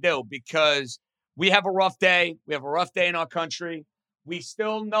really do, because we have a rough day. We have a rough day in our country. We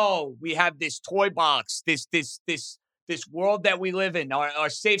still know we have this toy box, this world that we live in, our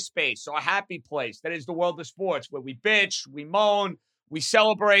safe space, our happy place. That is the world of sports, where we bitch, we moan, we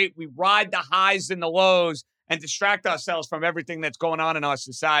celebrate, we ride the highs and the lows and distract ourselves from everything that's going on in our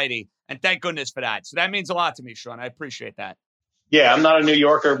society. And thank goodness for that. So that means a lot to me, Sean. I appreciate that. Yeah, I'm not a New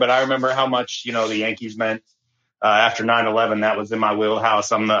Yorker, but I remember how much, the Yankees meant after 9/11. That was in my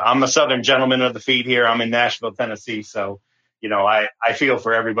wheelhouse. I'm the Southern gentleman of the feet here. I'm in Nashville, Tennessee. So, I feel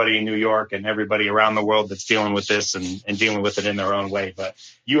for everybody in New York and everybody around the world that's dealing with this and dealing with it in their own way. But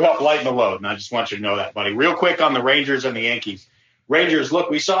you help lighten the load, and I just want you to know that, buddy. Real quick on the Rangers and the Yankees. Rangers, look,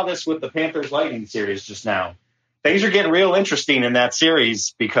 we saw this with the Panthers-Lightning series just now. Things are getting real interesting in that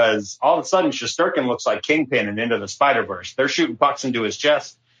series because all of a sudden Shesterkin looks like Kingpin and Into the Spider-Verse. They're shooting pucks into his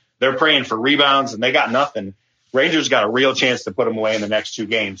chest. They're praying for rebounds, and they got nothing. Rangers got a real chance to put them away in the next 2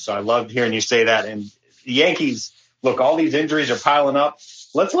 games. So I loved hearing you say that. And the Yankees, look, all these injuries are piling up.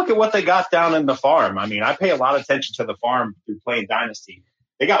 Let's look at what they got down in the farm. I mean, I pay a lot of attention to the farm through playing Dynasty.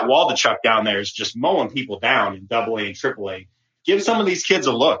 They got Waldichuk down there is just mowing people down in AA and AAA. Give some of these kids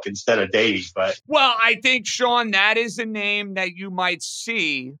a look instead of Davies. Well, I think, Sean, that is a name that you might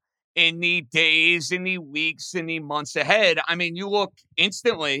see in the days, in the weeks, in the months ahead. I mean, you look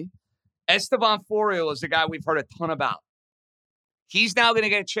instantly, Esteban Florial is a guy we've heard a ton about. He's now going to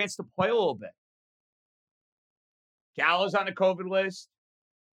get a chance to play a little bit. Gallo's on the COVID list.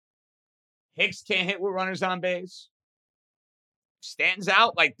 Hicks can't hit with runners on base. Stanton's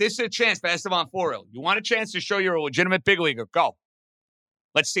out. Like, this is a chance for Esteban Florial. You want a chance to show you're a legitimate big leaguer? Go.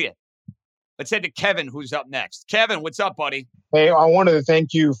 Let's see it. Let's head to Kevin, who's up next. Kevin, what's up, buddy? Hey, I wanted to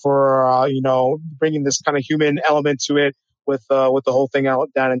thank you for, bringing this kind of human element to it with the whole thing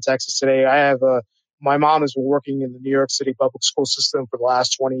out down in Texas today. I have my mom has been working in the New York City public school system for the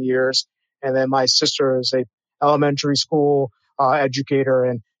last 20 years. And then my sister is a elementary school educator.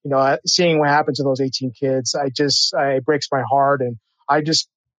 And, seeing what happened to those 18 kids, it breaks my heart. And I those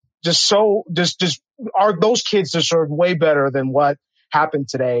kids deserve way better than what happened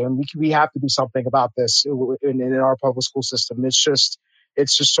today. And we have to do something about this in our public school system. It's just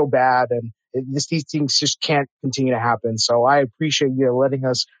so bad. And these things just can't continue to happen. So I appreciate you letting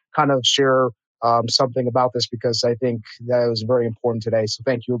us kind of share something about this, because I think that was very important today. So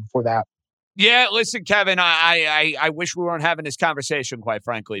thank you for that. Yeah, listen, Kevin, I wish we weren't having this conversation, quite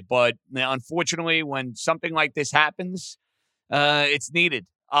frankly. But unfortunately, when something like this happens, it's needed.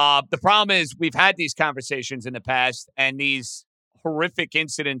 The problem is we've had these conversations in the past, and these horrific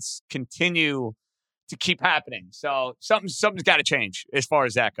incidents continue to keep happening. So something's got to change as far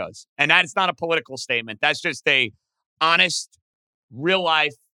as that goes. And that's not a political statement. That's just a honest, real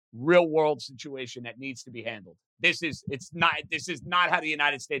life, real world situation that needs to be handled. This is not how the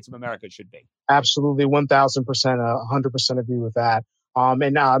United States of America should be. Absolutely. 1,000%, 100% agree with that.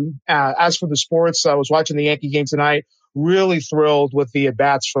 As for the sports, I was watching the Yankee game tonight. really thrilled with the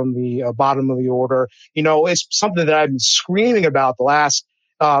at-bats from the bottom of the order. You know, it's something that I've been screaming about the last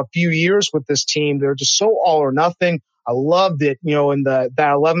few years with this team. They're just so all or nothing. I loved it. You know, in that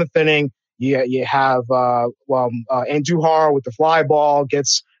 11th inning, you have Andujar with the fly ball,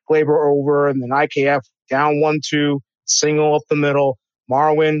 gets Glaber over, and then IKF down 1-2, single up the middle.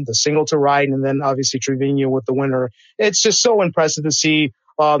 Marwin, the single to right, and then obviously Trevino with the winner. It's just so impressive to see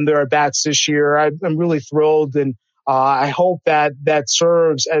their at-bats this year. I'm really thrilled, and I hope that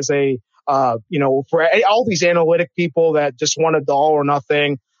serves as a, for all these analytic people that just wanted the all or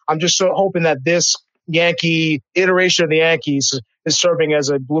nothing. I'm just so hoping that this Yankee iteration of the Yankees is serving as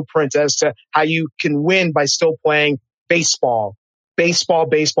a blueprint as to how you can win by still playing baseball.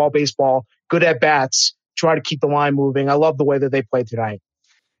 Baseball, good at bats, try to keep the line moving. I love the way that they played tonight.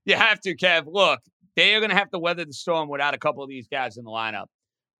 You have to, Kev. Look, they are going to have to weather the storm without a couple of these guys in the lineup.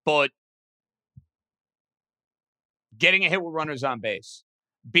 But getting a hit with runners on base,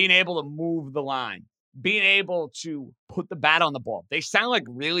 being able to move the line, being able to put the bat on the ball. They sound like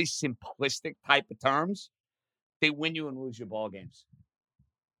really simplistic type of terms. They win you and lose your ball games.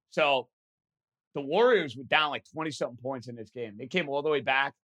 So the Warriors were down like 20-something points in this game. They came all the way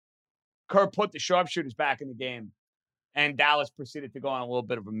back. Kerr put the sharpshooters back in the game, and Dallas proceeded to go on a little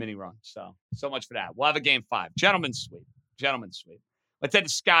bit of a mini run. So much for that. We'll have a game 5. Gentlemen's sweep. Let's head to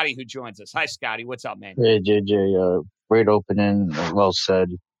Scotty, who joins us. Hi, Scotty. What's up, man? Hey, JJ. Great opening. Well said.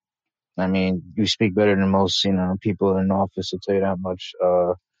 I mean, you speak better than most, people in office, I'll tell you that much.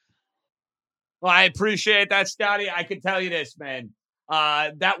 Well, I appreciate that, Scotty. I can tell you this, man.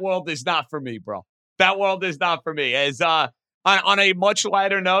 That world is not for me, bro. That world is not for me. As on a much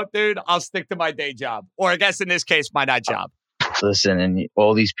lighter note, dude, I'll stick to my day job. Or I guess in this case, my night job. Listen, and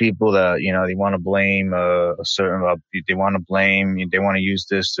all these people that, they want to blame they want to use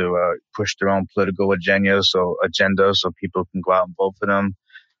this to push their own political agenda so people can go out and vote for them.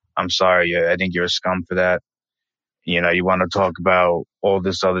 I'm sorry. I think you're a scum for that. You want to talk about all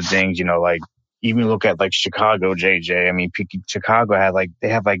this other things, like even look at like Chicago, JJ. I mean, Chicago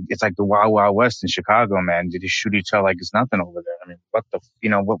it's like the Wild Wild West in Chicago, man. They just shoot each other like it's nothing over there. I mean,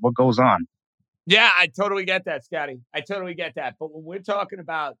 what goes on? Yeah, I totally get that, Scotty. I totally get that. But when we're talking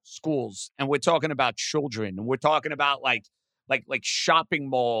about schools and we're talking about children and we're talking about like shopping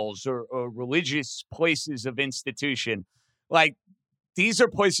malls or religious places of institution, like these are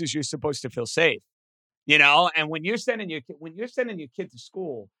places you're supposed to feel safe, And when you're sending your kid to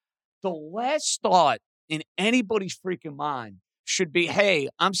school, the last thought in anybody's freaking mind should be, hey,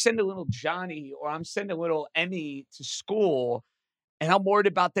 I'm sending little Johnny or I'm sending little Emmy to school, and I'm worried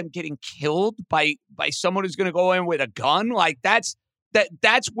about them getting killed by someone who's going to go in with a gun. Like that's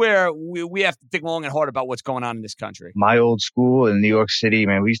where we have to think long and hard about what's going on in this country. My old school in New York City,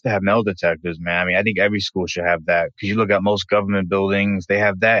 man, we used to have metal detectors, man. I mean, I think every school should have that because you look at most government buildings, they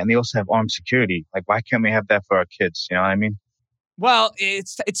have that, and they also have armed security. Like, why can't we have that for our kids? You know what I mean? Well,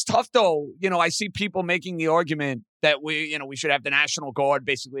 it's tough though. I see people making the argument that we should have the National Guard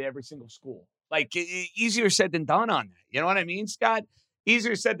basically every single school. Like easier said than done on that. You know what I mean, Scott?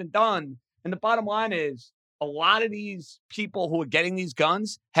 Easier said than done. And the bottom line is a lot of these people who are getting these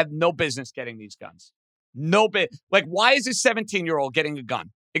guns have no business getting these guns. Like, why is a 17-year-old getting a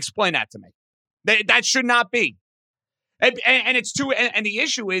gun? Explain that to me. That should not be. And it's too. And the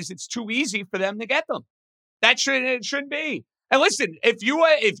issue is it's too easy for them to get them. It shouldn't be. And listen, if you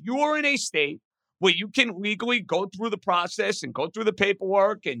are in a state where you can legally go through the process and go through the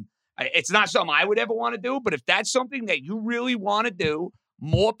paperwork, and it's not something I would ever want to do, but if that's something that you really want to do,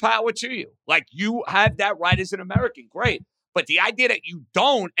 more power to you. Like, you have that right as an American, great. But the idea that you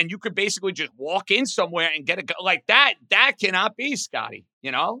don't, and you could basically just walk in somewhere and get a gun like that cannot be, Scotty.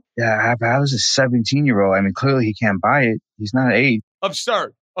 Yeah, I was a 17-year-old. I mean, clearly he can't buy it. He's not 8.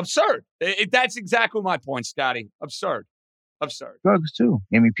 Absurd. That's exactly my point, Scotty. Absurd. Drugs too.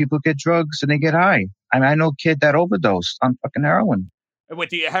 I mean, people get drugs and they get high. I mean, I know a kid that overdosed on fucking heroin. With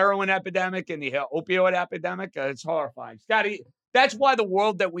the heroin epidemic and the opioid epidemic, it's horrifying. Scotty, that's why the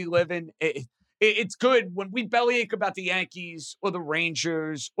world that we live in, it's good when we bellyache about the Yankees or the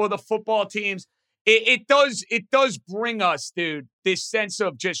Rangers or the football teams. It does bring us, dude, this sense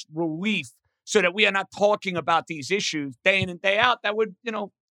of just relief so that we are not talking about these issues day in and day out that would,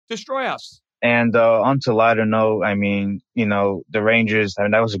 destroy us. And on to lighter note, I mean, the Rangers, I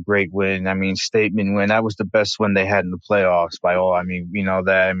mean, that was a great win. I mean, statement win. That was the best win they had in the playoffs by all. I mean,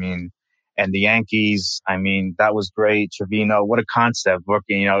 that. I mean, and the Yankees, I mean, that was great. Trevino, what a concept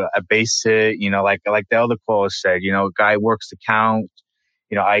working, a base hit, like the other caller said, a guy works the count.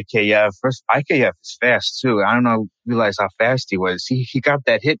 IKF. First, IKF is fast too. I don't realize how fast he was. He got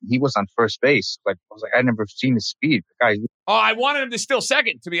that hit. He was on first base. Like I was like, I never seen his speed. The guy. Oh, I wanted him to steal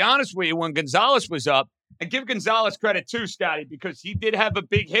second, to be honest with you, when Gonzalez was up. And give Gonzalez credit too, Scotty, because he did have a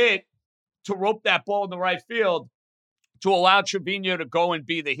big hit to rope that ball in the right field to allow Trevino to go and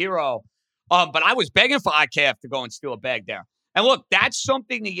be the hero. But I was begging for IKF to go and steal a bag there. And look, that's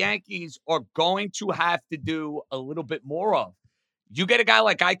something the Yankees are going to have to do a little bit more of. You get a guy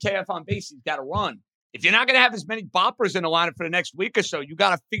like IKF on base, he's got to run. If you're not going to have as many boppers in the lineup for the next week or so, you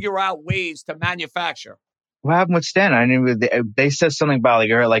got to figure out ways to manufacture. What happened with Stan? I knew they said something about like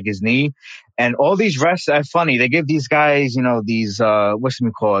it hurt like his knee, and all these rests are funny. They give these guys, these what's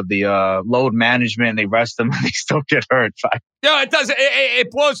it called, the load management. And they rest them, and they still get hurt. Yeah, it does. It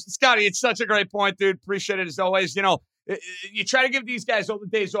blows, Scotty. It's such a great point, dude. Appreciate it as always. You try to give these guys all the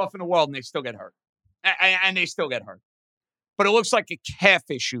days off in the world, and they still get hurt, and they still get hurt. But it looks like a calf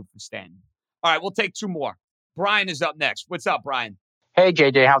issue for Stan. All right, we'll take two more. Brian is up next. What's up, Brian? Hey,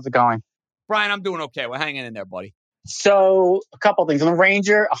 JJ, how's it going? Brian, I'm doing okay. We're hanging in there, buddy. So a couple things. On the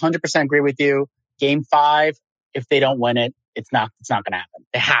Ranger, 100% agree with you. Game 5, if they don't win it, it's not going to happen.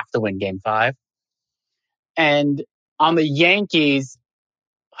 They have to win Game 5. And on the Yankees,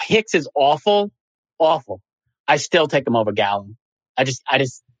 Hicks is awful. I still take him over Gallo.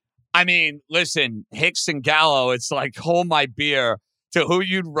 I mean, listen, Hicks and Gallo, it's like hold my beer to who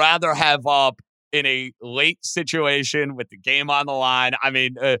you'd rather have up in a late situation with the game on the line. I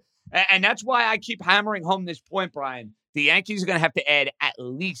mean, and that's why I keep hammering home this point, Brian. The Yankees are going to have to add at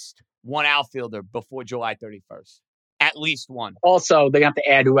least one outfielder before July 31st. At least one. Also, they're going to have to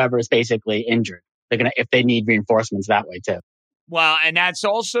add whoever is basically injured. They're going to, if they need reinforcements that way too. Well, and that's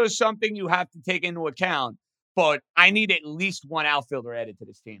also something you have to take into account. But I need at least one outfielder added to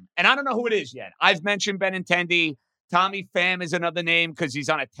this team. And I don't know who it is yet. I've mentioned Benintendi. Tommy Pham is another name because he's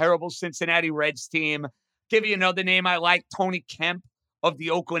on a terrible Cincinnati Reds team. Give you another name I like, Tony Kemp of the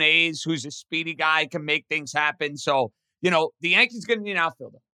Oakland A's, who's a speedy guy, can make things happen. So, the Yankees going to need an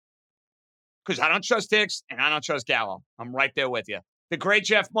outfielder. Because I don't trust Hicks and I don't trust Gallo. I'm right there with you. The great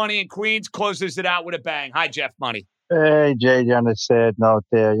Jeff Money in Queens closes it out with a bang. Hi, Jeff Money. Hey, JJ, on a sad note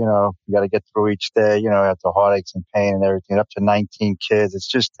there, you got to get through each day, after heartaches and pain and everything, up to 19 kids. It's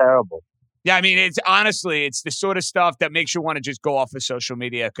just terrible. Yeah, I mean, it's the sort of stuff that makes you want to just go off of social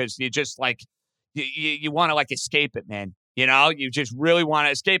media because you just you want to escape it, man. You just really want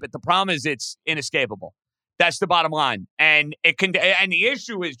to escape it. The problem is it's inescapable. That's the bottom line. And and the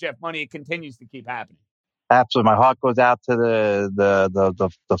issue is, Jeff Money, it continues to keep happening. Absolutely. My heart goes out to the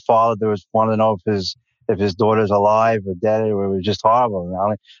father that was wanting to know if his daughter's alive or dead. It was just horrible. And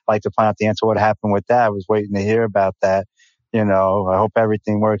I'd like to find out the answer what happened with that. I was waiting to hear about that. I hope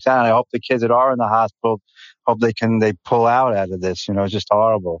everything works out. And I hope the kids that are in the hospital, hope they pull out of this. It's just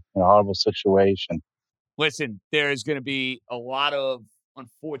horrible, horrible situation. Listen, there is going to be a lot of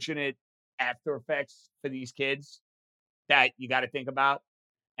unfortunate after effects for these kids that you got to think about.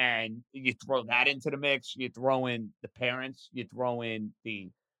 And you throw that into the mix. You throw in the parents. You throw in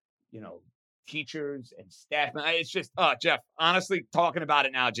the, teachers and staff. It's just, Jeff, honestly, talking about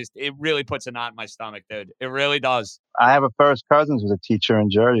it now, it really puts a knot in my stomach, dude. It really does. I have a first cousin who's a teacher in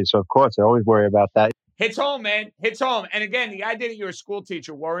Jersey, so of course I always worry about that. Hits home, man. Hits home. And again, the idea that you're a school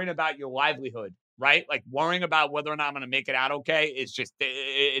teacher worrying about your livelihood, right? Like worrying about whether or not I'm going to make it out okay is just,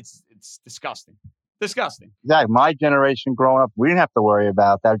 it's disgusting. Disgusting. Exactly. My generation growing up, we didn't have to worry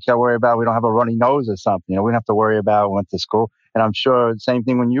about that. We got to worry about we don't have a runny nose or something. We didn't have to worry about went to school. And I'm sure the same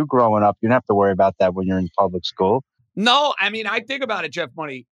thing when you growing up, you didn't have to worry about that when you're in public school. No, I mean, I think about it, Jeff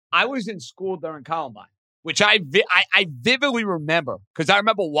Money. I was in school during Columbine, which I vividly remember because I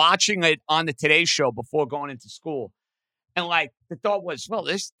remember watching it on the Today Show before going into school. And the thought was, well,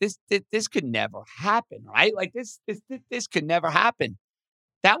 this could never happen, right? This could never happen.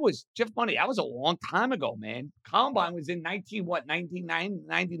 That was, Jeff Money, that was a long time ago, man. Columbine was in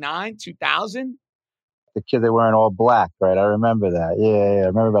 1999, 2000? The kid, they wearing all black, right? I remember that. Yeah. I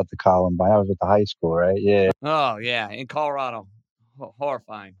remember about the Columbine. I was at the high school, right? Yeah. Oh, yeah, in Colorado.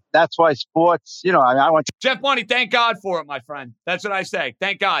 Horrifying. That's why sports, I went to... Jeff Money, thank God for it, my friend. That's what I say.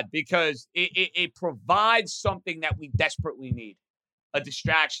 Thank God, because it provides something that we desperately need. A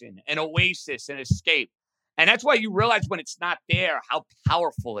distraction, an oasis, an escape. And that's why you realize when it's not there, how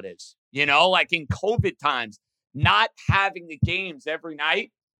powerful it is. In COVID times, not having the games every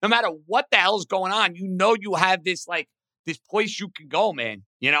night, no matter what the hell's going on, you have this place you can go, man.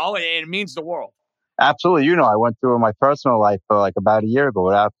 And it means the world. Absolutely. I went through in my personal life for about a year ago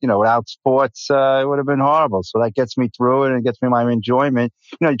without sports, it would have been horrible. So that gets me through it and it gets me my enjoyment.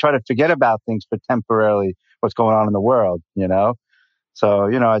 You try to forget about things for temporarily what's going on in the world, So,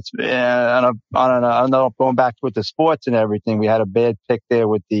 it's going back with the sports and everything. We had a bad pick there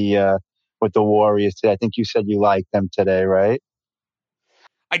with the Warriors today. I think you said you liked them today, right?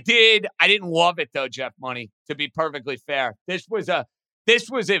 I did. I didn't love it though, Jeff Money, to be perfectly fair. This was a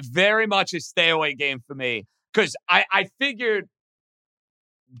very much a stay away game for me because I figured,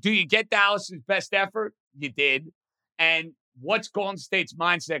 do you get Dallas's best effort? You did. And what's Golden State's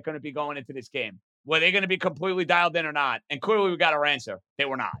mindset going to be going into this game? Were they going to be completely dialed in or not? And clearly we got our answer. They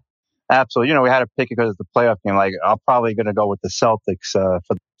were not. Absolutely. We had to pick it because it's the playoff game. Like, I'm probably going to go with the Celtics.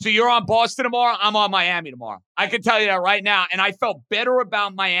 So you're on Boston tomorrow? I'm on Miami tomorrow. I can tell you that right now. And I felt better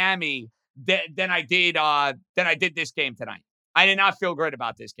about Miami than I did this game tonight. I did not feel great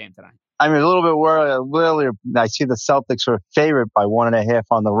about this game tonight. I mean, a little bit earlier, I see the Celtics were favored by 1.5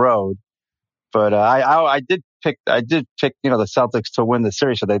 on the road. But I did pick the Celtics to win the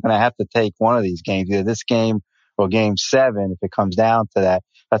series, so they're going to have to take one of these games, either this game or Game 7, if it comes down to that.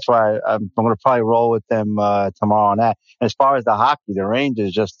 That's why I'm going to probably roll with them tomorrow on that. And as far as the hockey, the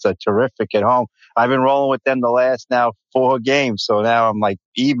Rangers just terrific at home. I've been rolling with them the last now 4 games, so now I'm like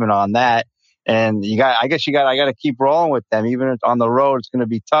even on that. And I got to keep rolling with them, even on the road. It's going to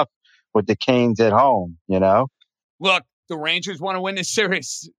be tough with the Canes at home. Look, the Rangers want to win this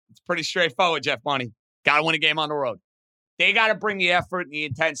series. It's pretty straightforward, Jeff Money. Got to win a game on the road. They got to bring the effort and the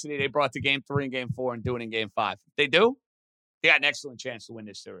intensity they brought to Game 3 and Game 4 and do it in Game 5. If they do, they got an excellent chance to win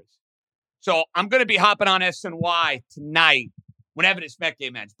this series. So I'm going to be hopping on SNY tonight whenever this Met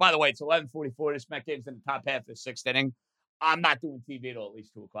game ends. By the way, it's 11:44. This Met game's in the top half of the 6th inning. I'm not doing TV until at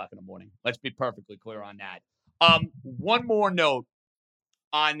least 2 o'clock in the morning. Let's be perfectly clear on that. One more note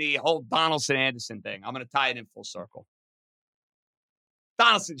on the whole Donaldson-Anderson thing. I'm going to tie it in full circle.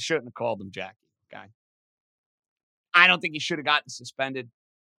 Donaldson shouldn't have called him Jackie, okay? I don't think he should have gotten suspended.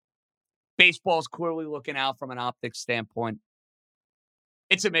 Baseball's clearly looking out from an optics standpoint.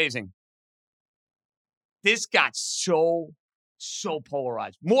 It's amazing. This got so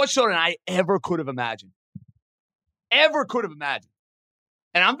polarized. More so than I ever could have imagined. And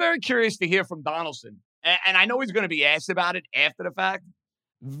I'm very curious to hear from Donaldson. And I know he's going to be asked about it after the fact.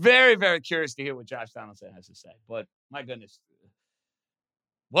 Very, very curious to hear what Josh Donaldson has to say. But my goodness,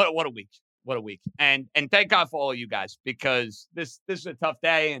 what a week. What a week. And thank God for all of you guys, because this is a tough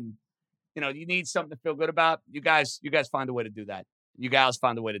day, and you need something to feel good about. You guys find a way to do that. You gals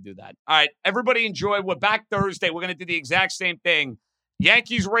find a way to do that. All right, everybody enjoy. We're back Thursday. We're going to do the exact same thing.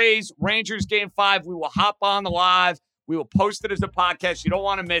 Yankees, Rays, Rangers Game 5. We will hop on the live. We will post it as a podcast. You don't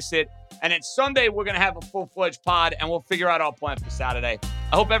want to miss it. And then Sunday, we're going to have a full-fledged pod, and we'll figure out our plan for Saturday.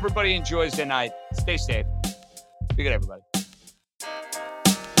 I hope everybody enjoys their night. Stay safe. Be good, everybody.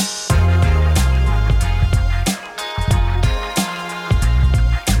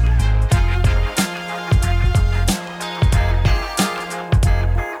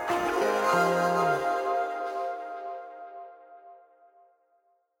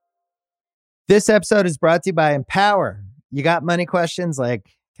 This episode is brought to you by Empower. You got money questions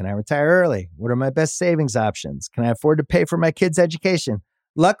like, can I retire early? What are my best savings options? Can I afford to pay for my kids' education?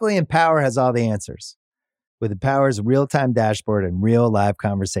 Luckily, Empower has all the answers. With Empower's real-time dashboard and real live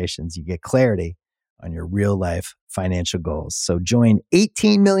conversations, you get clarity on your real life financial goals. So join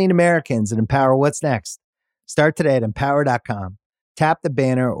 18 million Americans and Empower what's next. Start today at empower.com. Tap the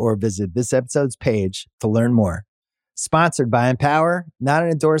banner or visit this episode's page to learn more. Sponsored by Empower, not an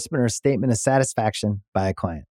endorsement or statement of satisfaction by a client.